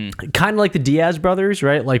of like the Diaz brothers,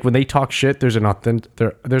 right? Like when they talk shit, there's an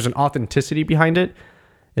authenticity behind it.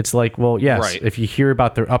 It's like, well, yes, if you hear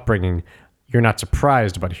about their upbringing, you're not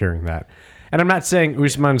surprised about hearing that. And I'm not saying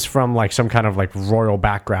Usman's from like some kind of like royal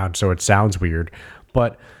background, so it sounds weird,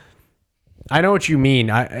 but I know what you mean.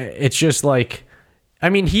 It's just like, I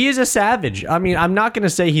mean, he is a savage. I mean, I'm not going to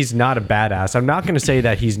say he's not a badass. I'm not going to say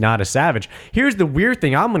that he's not a savage. Here's the weird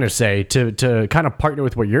thing I'm going to say to kind of partner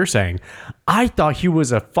with what you're saying. I thought he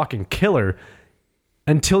was a fucking killer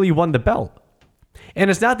until he won the belt. And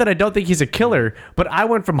it's not that I don't think he's a killer, but I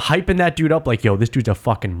went from hyping that dude up like, yo, this dude's a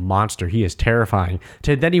fucking monster. He is terrifying.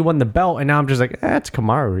 To then he won the belt, and now I'm just like, it's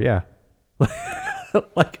Kamaru, yeah.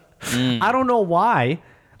 I don't know why.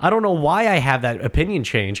 I don't know why I have that opinion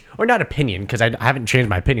change, or not opinion, because I haven't changed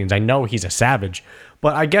my opinions. I know he's a savage,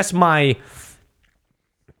 but I guess my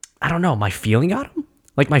feeling on him,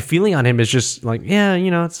 like my feeling on him is just like, yeah,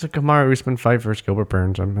 it's a Kamaru Usman fight versus Gilbert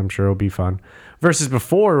Burns. I'm sure it'll be fun. Versus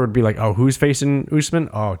before, it would be like, oh, who's facing Usman?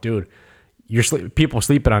 Oh, dude, people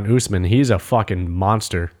sleeping on Usman. He's a fucking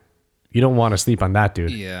monster. You don't want to sleep on that dude.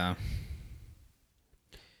 Yeah.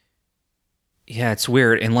 Yeah, it's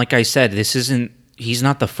weird. And like I said, he's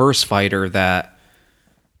not the first fighter that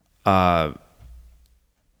I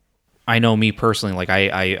know me personally, like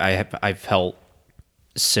I've felt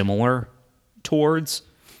similar towards,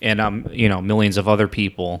 and millions of other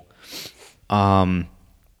people. And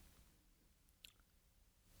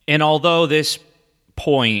although this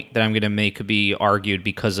point that I'm going to make could be argued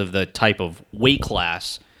because of the type of weight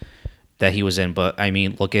class that he was in, but I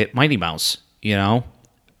mean, look at Mighty Mouse,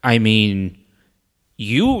 I mean,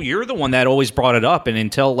 you're the one that always brought it up, and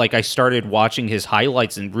until like I started watching his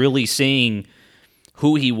highlights and really seeing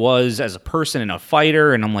who he was as a person and a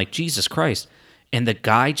fighter, and I'm like, Jesus Christ. And the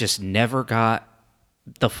guy just never got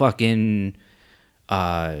the fucking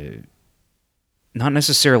not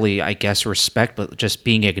necessarily, I guess, respect, but just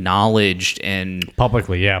being acknowledged and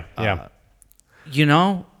publicly, yeah.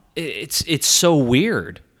 It's so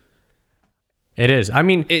weird. It is. I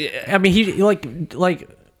mean, he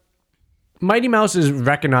like Mighty Mouse is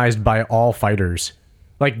recognized by all fighters.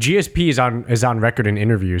 Like GSP is on record in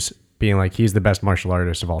interviews being like he's the best martial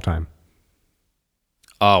artist of all time.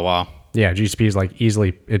 Oh wow. yeah, GSP is like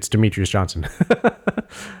easily it's Demetrius Johnson.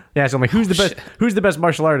 Yeah, so I'm like, who's the best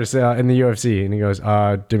martial artist in the UFC? And he goes,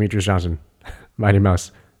 Demetrius Johnson. Mighty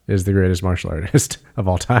Mouse is the greatest martial artist of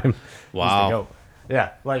all time. Wow.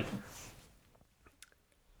 Yeah, like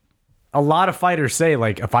a lot of fighters say,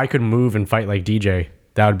 like, if I could move and fight like DJ,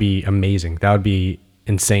 that would be amazing. That would be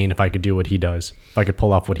insane if I could do what he does. If I could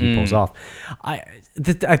pull off what he pulls off. I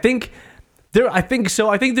think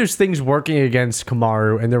there's things working against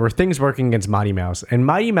Kamaru, and there were things working against Mighty Mouse. And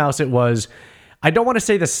Mighty Mouse, it was, I don't want to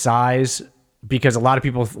say the size, because a lot of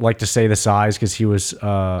people like to say the size because he was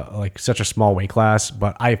like such a small weight class,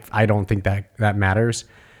 but I don't think that matters.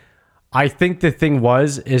 I think the thing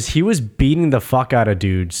is he was beating the fuck out of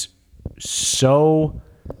dudes so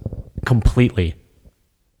completely.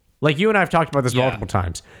 Like, you and I have talked about this multiple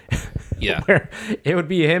times. Yeah. Where it would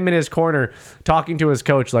be him in his corner talking to his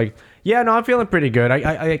coach, like, yeah, no, I'm feeling pretty good.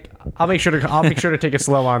 I'll make sure to take it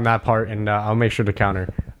slow on that part, and I'll make sure to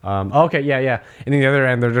counter. Okay, yeah. And then the other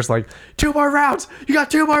end, they're just like, 2 more rounds. You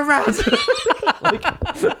got 2 more rounds.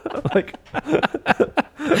 like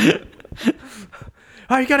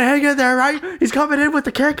oh, you gotta hang in there, right? He's coming in with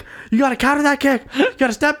the kick. You gotta counter that kick. You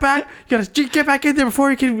gotta step back. You gotta get back in there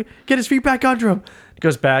before he can get his feet back under him. He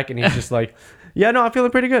goes back and he's just like, yeah, no, I'm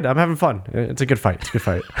feeling pretty good. I'm having fun. It's a good fight. He's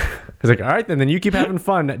like, all right, then you keep having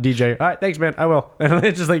fun, DJ. All right, thanks, man. I will. And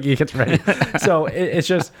it's just like he gets ready. So it's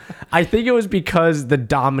just, I think it was because the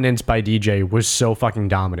dominance by DJ was so fucking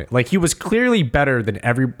dominant. Like, he was clearly better than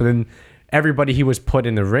everybody he was put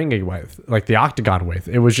in the ring with, like the octagon with.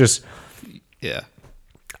 It was just, yeah.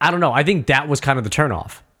 I don't know. I think that was kind of the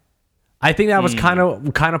turnoff. I think that was kind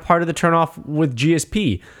of part of the turnoff with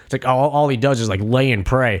GSP. It's like, all he does is like lay and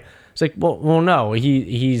pray. It's like, well, no,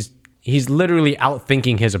 he's literally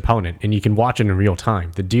outthinking his opponent, and you can watch it in real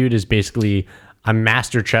time. The dude is basically a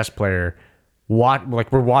master chess player.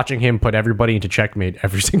 Like, we're watching him put everybody into checkmate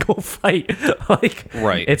every single fight. Like,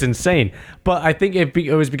 right. It's insane. But I think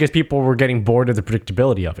it was because people were getting bored of the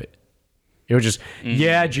predictability of it. It was just,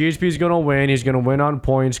 yeah, GSP is going to win. He's going to win on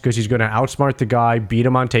points because he's going to outsmart the guy, beat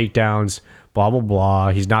him on takedowns, blah, blah, blah.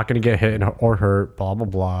 He's not going to get hit or hurt, blah, blah,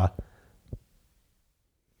 blah.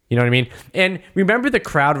 You know what I mean? And remember the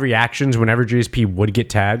crowd reactions whenever GSP would get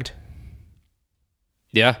tagged?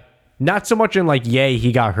 Yeah. Not so much in like, yay,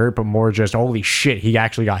 he got hurt, but more just, holy shit, he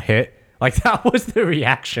actually got hit. Like, that was the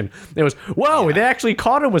reaction. It was, whoa, They actually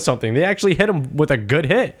caught him with something. They actually hit him with a good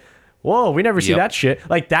hit. Whoa, we never see that shit.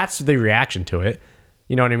 Like, that's the reaction to it.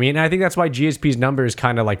 You know what I mean? And I think that's why GSP's numbers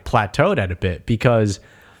kind of like plateaued at a bit, because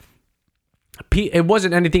it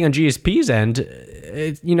wasn't anything on GSP's end.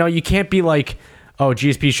 You can't be like, oh,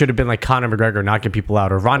 GSP should have been like Conor McGregor knocking people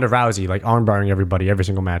out, or Ronda Rousey like armbarring everybody every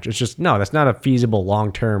single match. It's just, no, that's not a feasible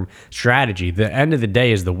long-term strategy. The end of the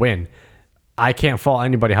day is the win. I can't fault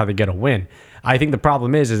anybody how they get a win. I think the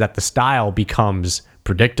problem is that the style becomes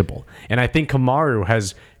predictable. And I think Kamaru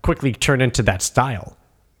has quickly turned into that style.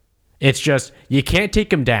 It's just, you can't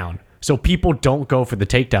take him down, so people don't go for the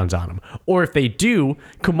takedowns on him. Or if they do,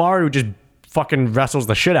 Kamaru just fucking wrestles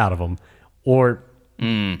the shit out of him. Or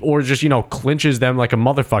just, clinches them like a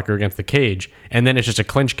motherfucker against the cage. And then it's just a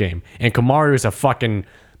clinch game. And Kamaru is a fucking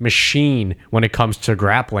machine when it comes to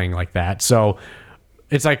grappling like that. So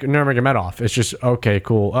it's like Nurmagomedov. It's just, okay,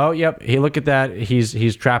 cool. Oh, yep. Hey, look at that.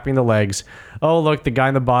 He's trapping the legs. Oh, look, the guy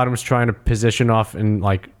in the bottom is trying to position off and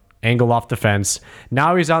like angle off the fence.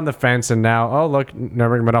 Now he's on the fence, and now, oh, look,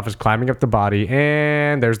 Nurmagomedov is climbing up the body,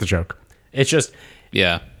 and there's the choke. It's just,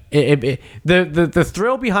 yeah. The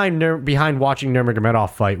thrill behind watching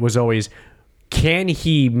Nurmagomedov fight was always, can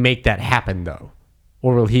he make that happen though,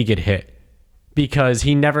 or will he get hit? Because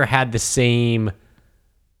he never had the same,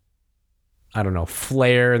 I don't know,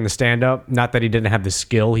 flair in the stand-up. Not that he didn't have the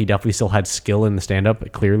skill. He definitely still had skill in the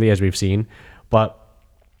stand-up, clearly, as we've seen. But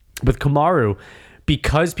with Kamaru,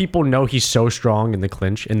 because people know he's so strong in the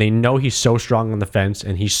clinch, and they know he's so strong on the fence,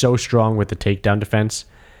 and he's so strong with the takedown defense,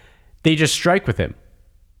 they just strike with him.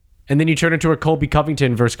 And then you turn into a Colby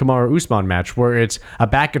Covington versus Kamaru Usman match, where it's a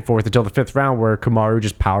back and forth until the 5th round, where Kamaru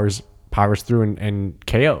just powers through and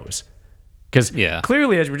KOs. Because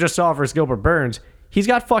clearly, as we just saw versus Gilbert Burns, he's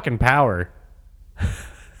got fucking power.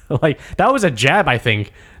 Like, that was a jab, I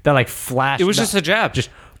think, that like flashed. It was just a jab. Just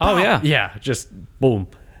yeah, just boom.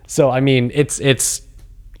 So I mean, it's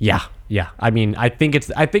yeah. I mean, I think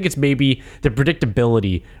it's maybe the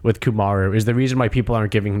predictability with Kamaru is the reason why people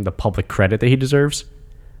aren't giving him the public credit that he deserves.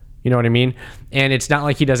 You know what I mean? And it's not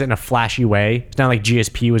like he does it in a flashy way. It's not like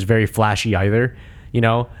GSP was very flashy either.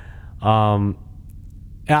 I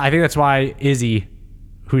think that's why Izzy,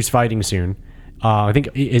 who's fighting soon, I think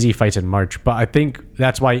Izzy fights in March, but I think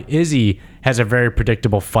that's why Izzy has a very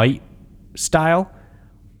predictable fight style,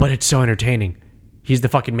 but it's so entertaining. He's the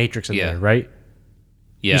fucking Matrix in there, right?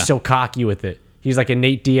 Yeah. He's so cocky with it. He's like a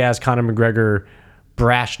Nate Diaz, Conor McGregor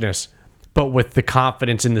brashness, but with the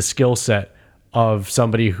confidence and the skill set of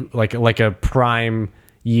somebody who like a prime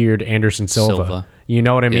yeared Anderson Silva. You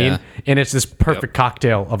know what I mean? And it's this perfect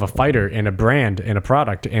cocktail of a fighter and a brand and a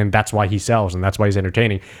product, and that's why he sells and that's why he's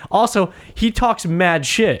entertaining. Also, he talks mad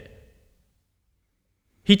shit.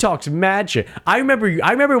 I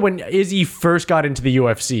remember when Izzy first got into the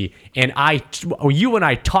UFC, and you and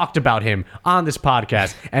I talked about him on this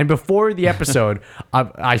podcast. And before the episode,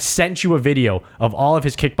 I sent you a video of all of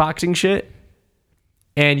his kickboxing shit,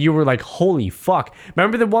 and you were like, "Holy fuck!"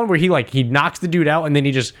 Remember the one where he knocks the dude out, and then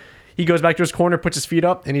he goes back to his corner, puts his feet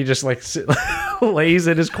up, and he just lays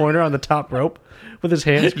in his corner on the top rope with his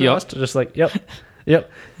hands crossed, just like, yep.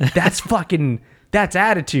 That's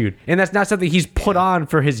attitude. And that's not something he's put on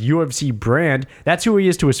for his UFC brand. That's who he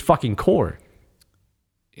is to his fucking core.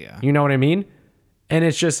 Yeah. You know what I mean? And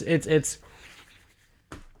it's just, it's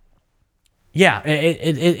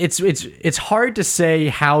hard to say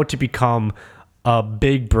how to become a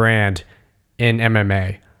big brand in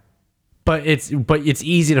MMA, but it's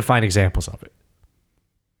easy to find examples of it.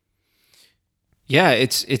 Yeah,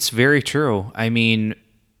 it's very true. I mean,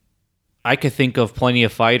 I could think of plenty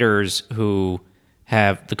of fighters who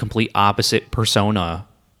have the complete opposite persona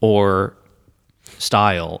or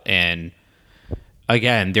style, and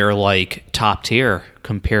again, they're like top tier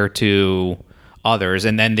compared to others.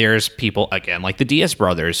 And then there's people again like the Diaz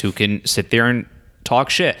brothers who can sit there and talk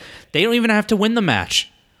shit. They don't even have to win the match.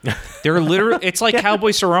 They're literally, it's like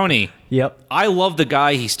Cowboy Cerrone. Yep. I love the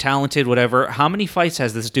guy. He's talented, whatever. How many fights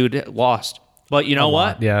has this dude lost? But you know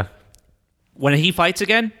what? Yeah. When he fights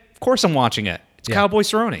again, of course I'm watching it. It's Cowboy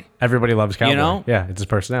Cerrone. Everybody loves Cowboy. You know? Yeah, it's his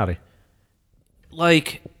personality.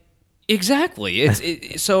 Like,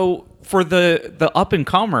 exactly. So for the up and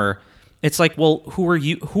comer, it's like, well, who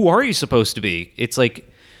are you supposed to be? It's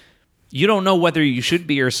like, you don't know whether you should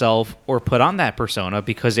be yourself or put on that persona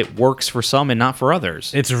because it works for some and not for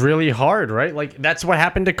others. It's really hard, right? Like, that's what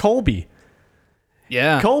happened to Colby.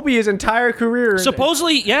 Yeah. Colby, his entire career.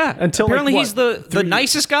 Supposedly, yeah. Until apparently he's the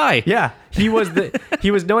nicest guy. Yeah. He was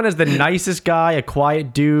known as the nicest guy, a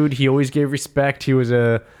quiet dude. He always gave respect. He was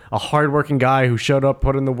a hardworking guy who showed up,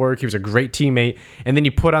 put in the work. He was a great teammate. And then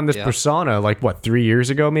he put on this persona, 3 years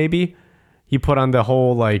ago, maybe? He put on the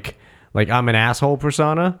whole, like I'm an asshole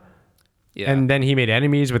persona. Yeah. And then he made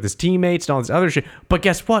enemies with his teammates and all this other shit. But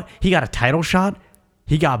guess what? He got a title shot.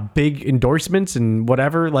 He got big endorsements and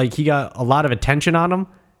whatever. Like, he got a lot of attention on him.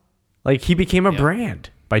 Like, he became a brand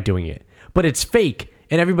by doing it. But it's fake,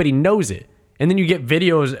 and everybody knows it. And then you get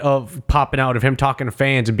videos of popping out of him talking to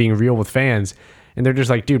fans and being real with fans. And they're just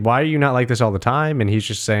like, dude, why are you not like this all the time? And he's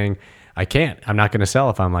just saying, I can't. I'm not going to sell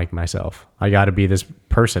if I'm like myself. I got to be this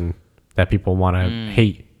person that people want to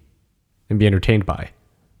hate and be entertained by.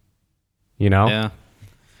 You know? Yeah.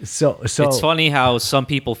 So it's funny how some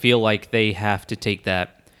people feel like they have to take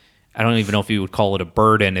that. I don't even know if you would call it a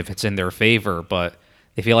burden if it's in their favor, but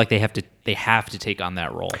they feel like they have to take on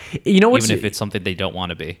that role. You know, even if it's something they don't want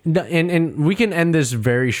to be. And we can end this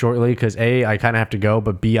very shortly because A, I kind of have to go,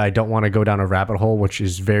 but B, I don't want to go down a rabbit hole, which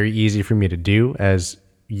is very easy for me to do, as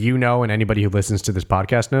you know, and anybody who listens to this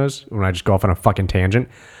podcast knows, when I just go off on a fucking tangent.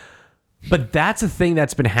 But that's a thing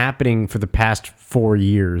that's been happening for the past 4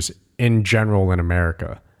 years in general in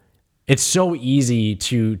America. It's so easy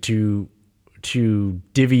to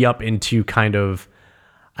divvy up into kind of,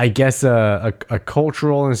 I guess, a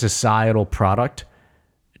cultural and societal product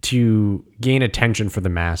to gain attention for the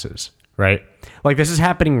masses, right? Like, this is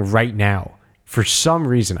happening right now. For some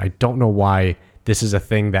reason, I don't know why this is a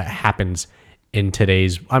thing that happens in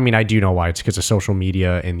today's... I mean, I do know why. It's because of social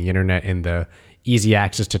media and the internet and the easy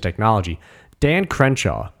access to technology. Dan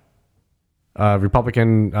Crenshaw,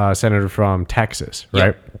 Republican senator from Texas,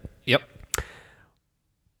 right? Yep.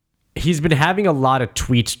 He's been having a lot of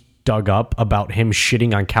tweets dug up about him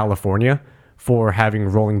shitting on California for having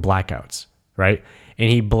rolling blackouts, right? And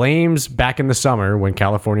he blames back in the summer when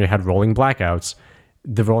California had rolling blackouts,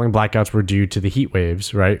 the rolling blackouts were due to the heat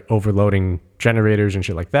waves, right? Overloading generators and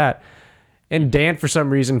shit like that. And Dan, for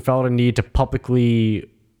some reason, felt a need to publicly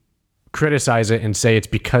criticize it and say it's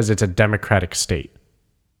because it's a Democratic state.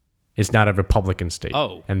 It's not a Republican state.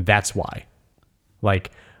 Oh. And that's why.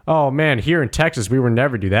 Like, oh man, here in Texas, we would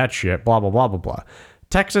never do that shit, blah, blah, blah, blah, blah.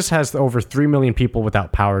 Texas has over 3 million people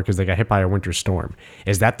without power because they got hit by a winter storm.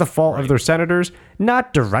 Is that the fault of their senators?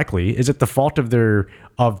 Not directly. Is it the fault of the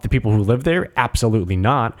people who live there? Absolutely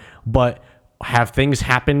not. But have things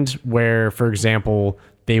happened where, for example,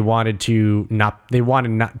 they wanted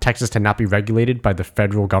Texas to not be regulated by the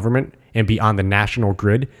federal government and be on the national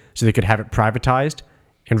grid so they could have it privatized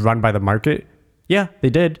and run by the market. Yeah, they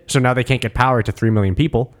did. So now they can't get power to 3 million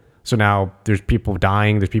people. So now there's people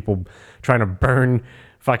dying. There's people trying to burn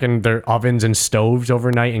fucking their ovens and stoves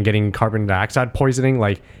overnight and getting carbon dioxide poisoning.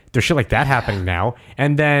 Like, there's shit like that happening now.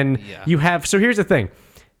 And then you have, so here's the thing.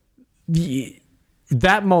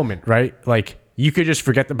 That moment, right? Like, you could just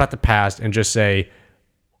forget about the past and just say,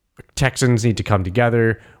 Texans need to come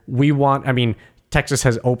together. Texas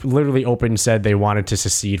has literally opened, said they wanted to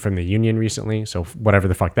secede from the union recently. So whatever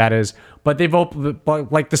the fuck that is. But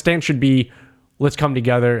like, the stance should be, let's come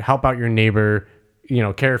together, help out your neighbor,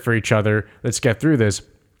 care for each other. Let's get through this.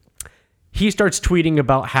 He starts tweeting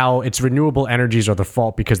about how it's renewable energies are the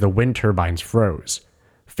fault because the wind turbines froze,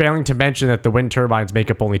 failing to mention that the wind turbines make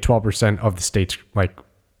up only 12% of the state's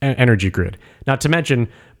energy grid. Not to mention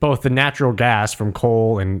both the natural gas from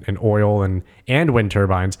coal and oil and wind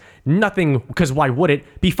turbines. Nothing, because why would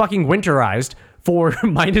it be fucking winterized for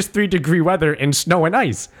 -3 degree weather and snow and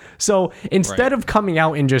ice? So instead of coming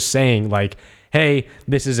out and just saying like, hey,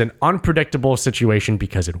 this is an unpredictable situation,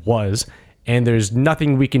 because it was, and there's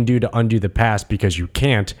nothing we can do to undo the past because you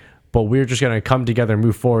can't, but we're just going to come together and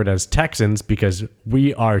move forward as Texans because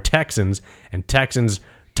we are Texans, and Texans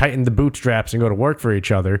tighten the bootstraps and go to work for each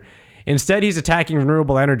other. Instead, he's attacking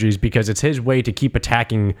renewable energies because it's his way to keep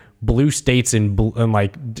attacking blue states and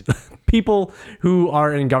people who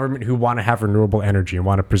are in government who want to have renewable energy and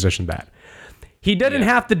want to position that. He didn't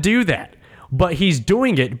have to do that, but he's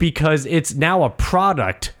doing it because it's now a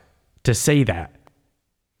product to say that.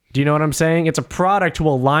 Do you know what I'm saying? It's a product to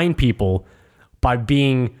align people by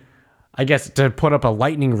being, I guess, to put up a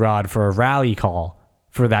lightning rod for a rally call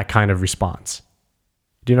for that kind of response.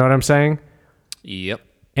 Do you know what I'm saying? Yep.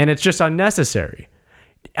 And it's just unnecessary.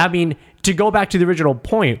 I mean, to go back to the original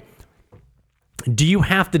point, do you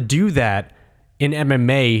have to do that in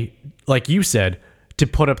MMA, like you said, to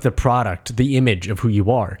put up the product, the image of who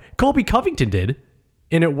you are? Colby Covington did,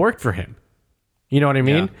 and it worked for him. You know what I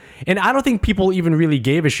mean? Yeah. And I don't think people even really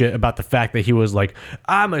gave a shit about the fact that he was like,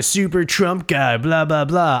 I'm a super Trump guy, blah, blah,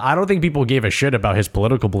 blah. I don't think people gave a shit about his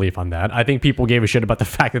political belief on that. I think people gave a shit about the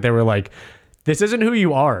fact that they were like, this isn't who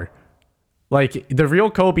you are. Like, the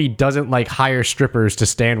real Kobe doesn't like hire strippers to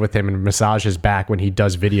stand with him and massage his back when he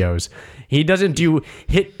does videos. He doesn't do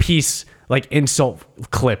hit piece like insult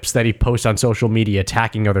clips that he posts on social media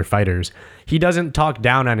attacking other fighters. He doesn't talk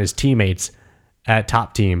down on his teammates at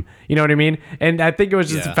Top Team. You know what I mean? And I think it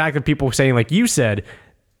was just the fact that people saying, like you said,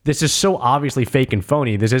 this is so obviously fake and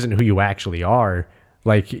phony. This isn't who you actually are.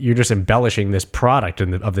 Like, you're just embellishing this product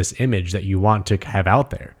of this image that you want to have out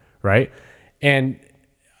there, right? And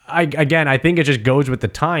I think it just goes with the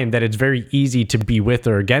time that it's very easy to be with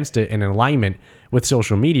or against it in alignment with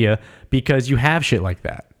social media because you have shit like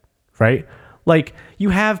that, right? Like, you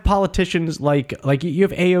have politicians like you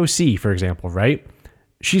have AOC, for example, right?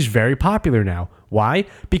 She's very popular now. Why?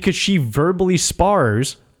 Because she verbally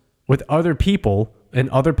spars with other people and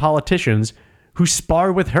other politicians who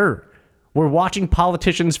spar with her. We're watching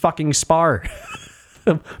politicians fucking spar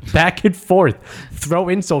back and forth, throw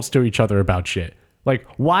insults to each other about shit. Like,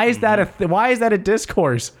 why is that a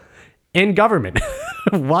discourse in government?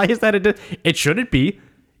 Why is that it shouldn't be.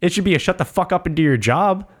 It should be a shut the fuck up and do your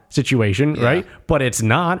job situation, right? But it's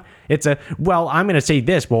not. It's a, well, I'm going to say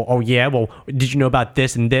this. Well, oh yeah, well, did you know about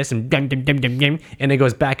this and this and and it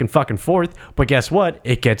goes back and fucking forth. But guess what?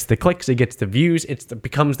 It gets the clicks, it gets the views,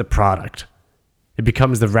 becomes the product. It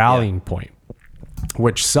becomes the rallying point,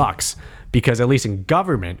 which sucks because at least in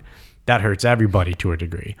government, that hurts everybody to a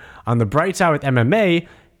degree. On the bright side with MMA,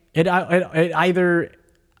 it either,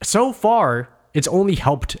 so far, it's only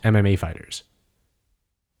helped MMA fighters.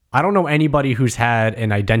 I don't know anybody who's had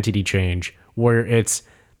an identity change where it's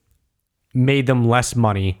made them less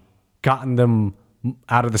money, gotten them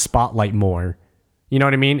out of the spotlight more. You know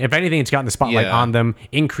what I mean? If anything, it's gotten the spotlight on them,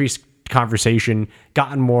 increased conversation,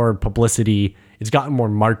 gotten more publicity, it's gotten more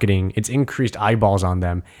marketing, it's increased eyeballs on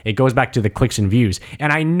them. It goes back to the clicks and views.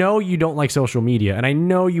 And I know you don't like social media, and I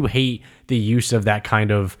know you hate the use of that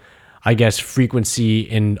kind of, I guess, frequency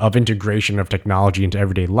of integration of technology into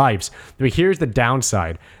everyday lives. But here's the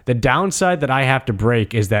downside. The downside that I have to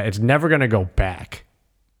break is that it's never going to go back.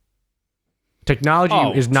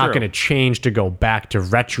 Technology is not going to change to go back to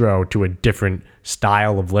retro, to a different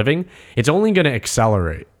style of living. It's only going to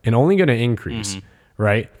accelerate and only going to increase,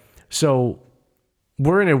 right? So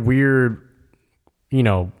we're in a weird,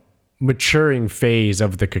 maturing phase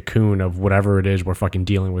of the cocoon of whatever it is we're fucking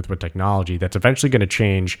dealing with technology that's eventually going to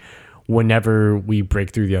change whenever we break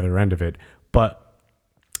through the other end of it. But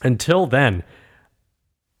until then,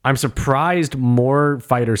 I'm surprised more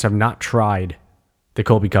fighters have not tried the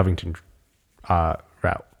Colby Covington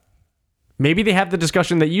route. Maybe they have the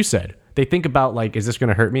discussion that you said. They think about, like, is this going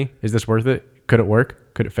to hurt me? Is this worth it? Could it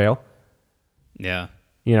work? Could it fail? Yeah.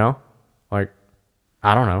 You know? Like,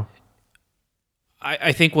 I don't know.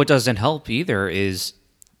 I think what doesn't help either is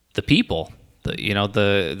the people,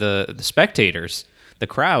 the spectators, the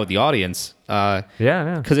crowd, the audience.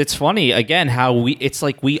 Yeah. Because it's funny, again, how it's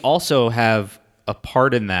like we also have a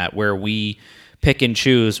part in that where we pick and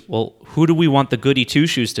choose, well, who do we want the goody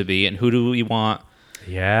two-shoes to be and who do we want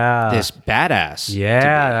this badass to be?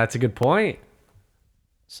 That's a good point.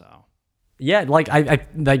 So. Yeah, like I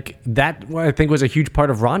like that I think was a huge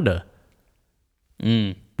part of Ronda.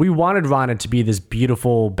 We wanted Ronda to be this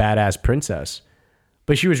beautiful, badass princess,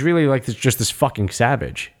 but she was really like just this fucking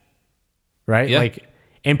savage, right? Yeah. Like,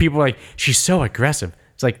 and people were like, she's so aggressive.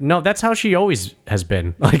 It's like, no, that's how she always has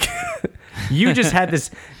been. Like, you just had this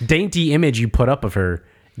dainty image you put up of her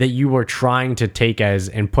that you were trying to take as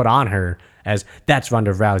and put on her as that's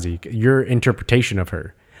Ronda Rousey, your interpretation of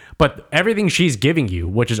her. But everything she's giving you,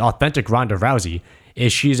 which is authentic Ronda Rousey,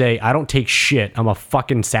 is she's I don't take shit. I'm a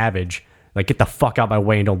fucking savage. Like, get the fuck out of my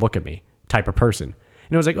way and don't look at me type of person.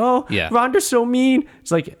 And it was like, oh, yeah. Ronda's so mean. It's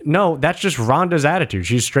like, no, that's just Ronda's attitude.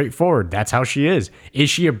 She's straightforward. That's how she is. Is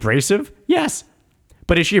she abrasive? Yes.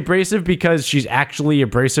 But is she abrasive because she's actually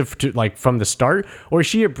abrasive to, like, from the start? Or is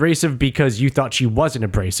she abrasive because you thought she wasn't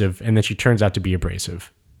abrasive and then she turns out to be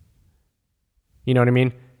abrasive? You know what I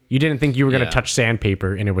mean? You didn't think you were going to touch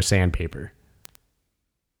sandpaper and it was sandpaper.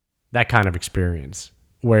 That kind of experience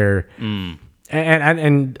where,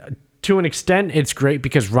 and to an extent, it's great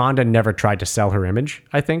because Ronda never tried to sell her image,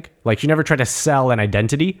 I think. Like, she never tried to sell an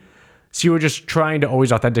identity. She was just trying to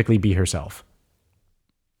always authentically be herself.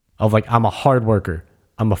 Of like, I'm a hard worker.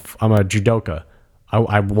 I'm a judoka.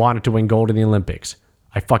 I wanted to win gold in the Olympics.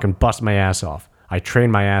 I fucking bust my ass off. I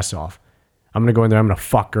train my ass off. I'm going to go in there. I'm going to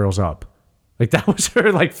fuck girls up. Like, that was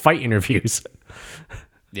her, like, fight interviews.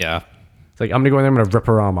 Yeah. It's like, I'm going to go in there. I'm going to rip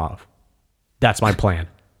her arm off. That's my plan.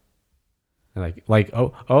 Like,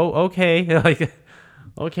 oh, okay. Like,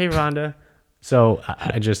 okay, Ronda. So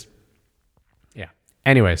I just, yeah.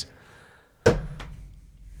 Anyways.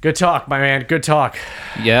 Good talk, my man. Good talk.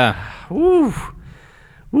 Yeah. Ooh,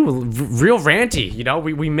 real ranty. You know,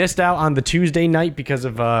 we missed out on the Tuesday night because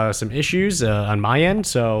of some issues on my end.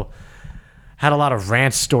 So had a lot of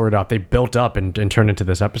rants stored up. They built up and turned into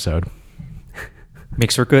this episode.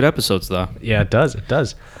 Makes for good episodes, though. Yeah, it does. It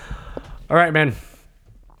does. All right, man.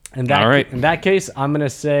 In that case, I'm going to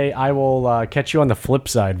say I will catch you on the flip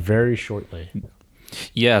side very shortly.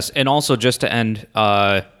 Yes, and also just to end,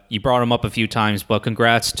 you brought him up a few times, but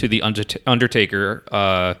congrats to the Undertaker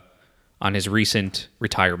on his recent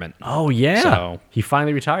retirement. Oh, yeah. So, he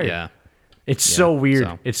finally retired. Yeah. It's so weird.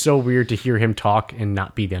 So. It's so weird to hear him talk and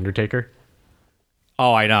not be the Undertaker.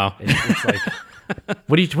 Oh, I know. It's like,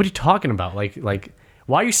 what are you talking about? Like,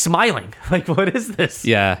 why are you smiling? Like, what is this?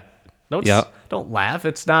 Yeah. Don't laugh.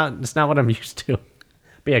 It's not what I'm used to.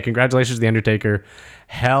 But yeah, congratulations to the Undertaker.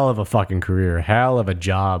 Hell of a fucking career. Hell of a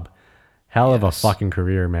job. Hell of a fucking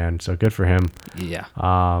career, man. So good for him. Yeah.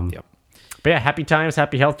 But yeah, happy times,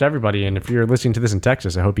 happy health to everybody. And if you're listening to this in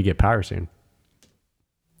Texas, I hope you get power soon.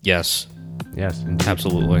 Yes. Yes. Indeed.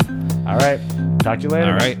 Absolutely. All right. Talk to you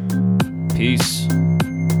later. All right. Peace.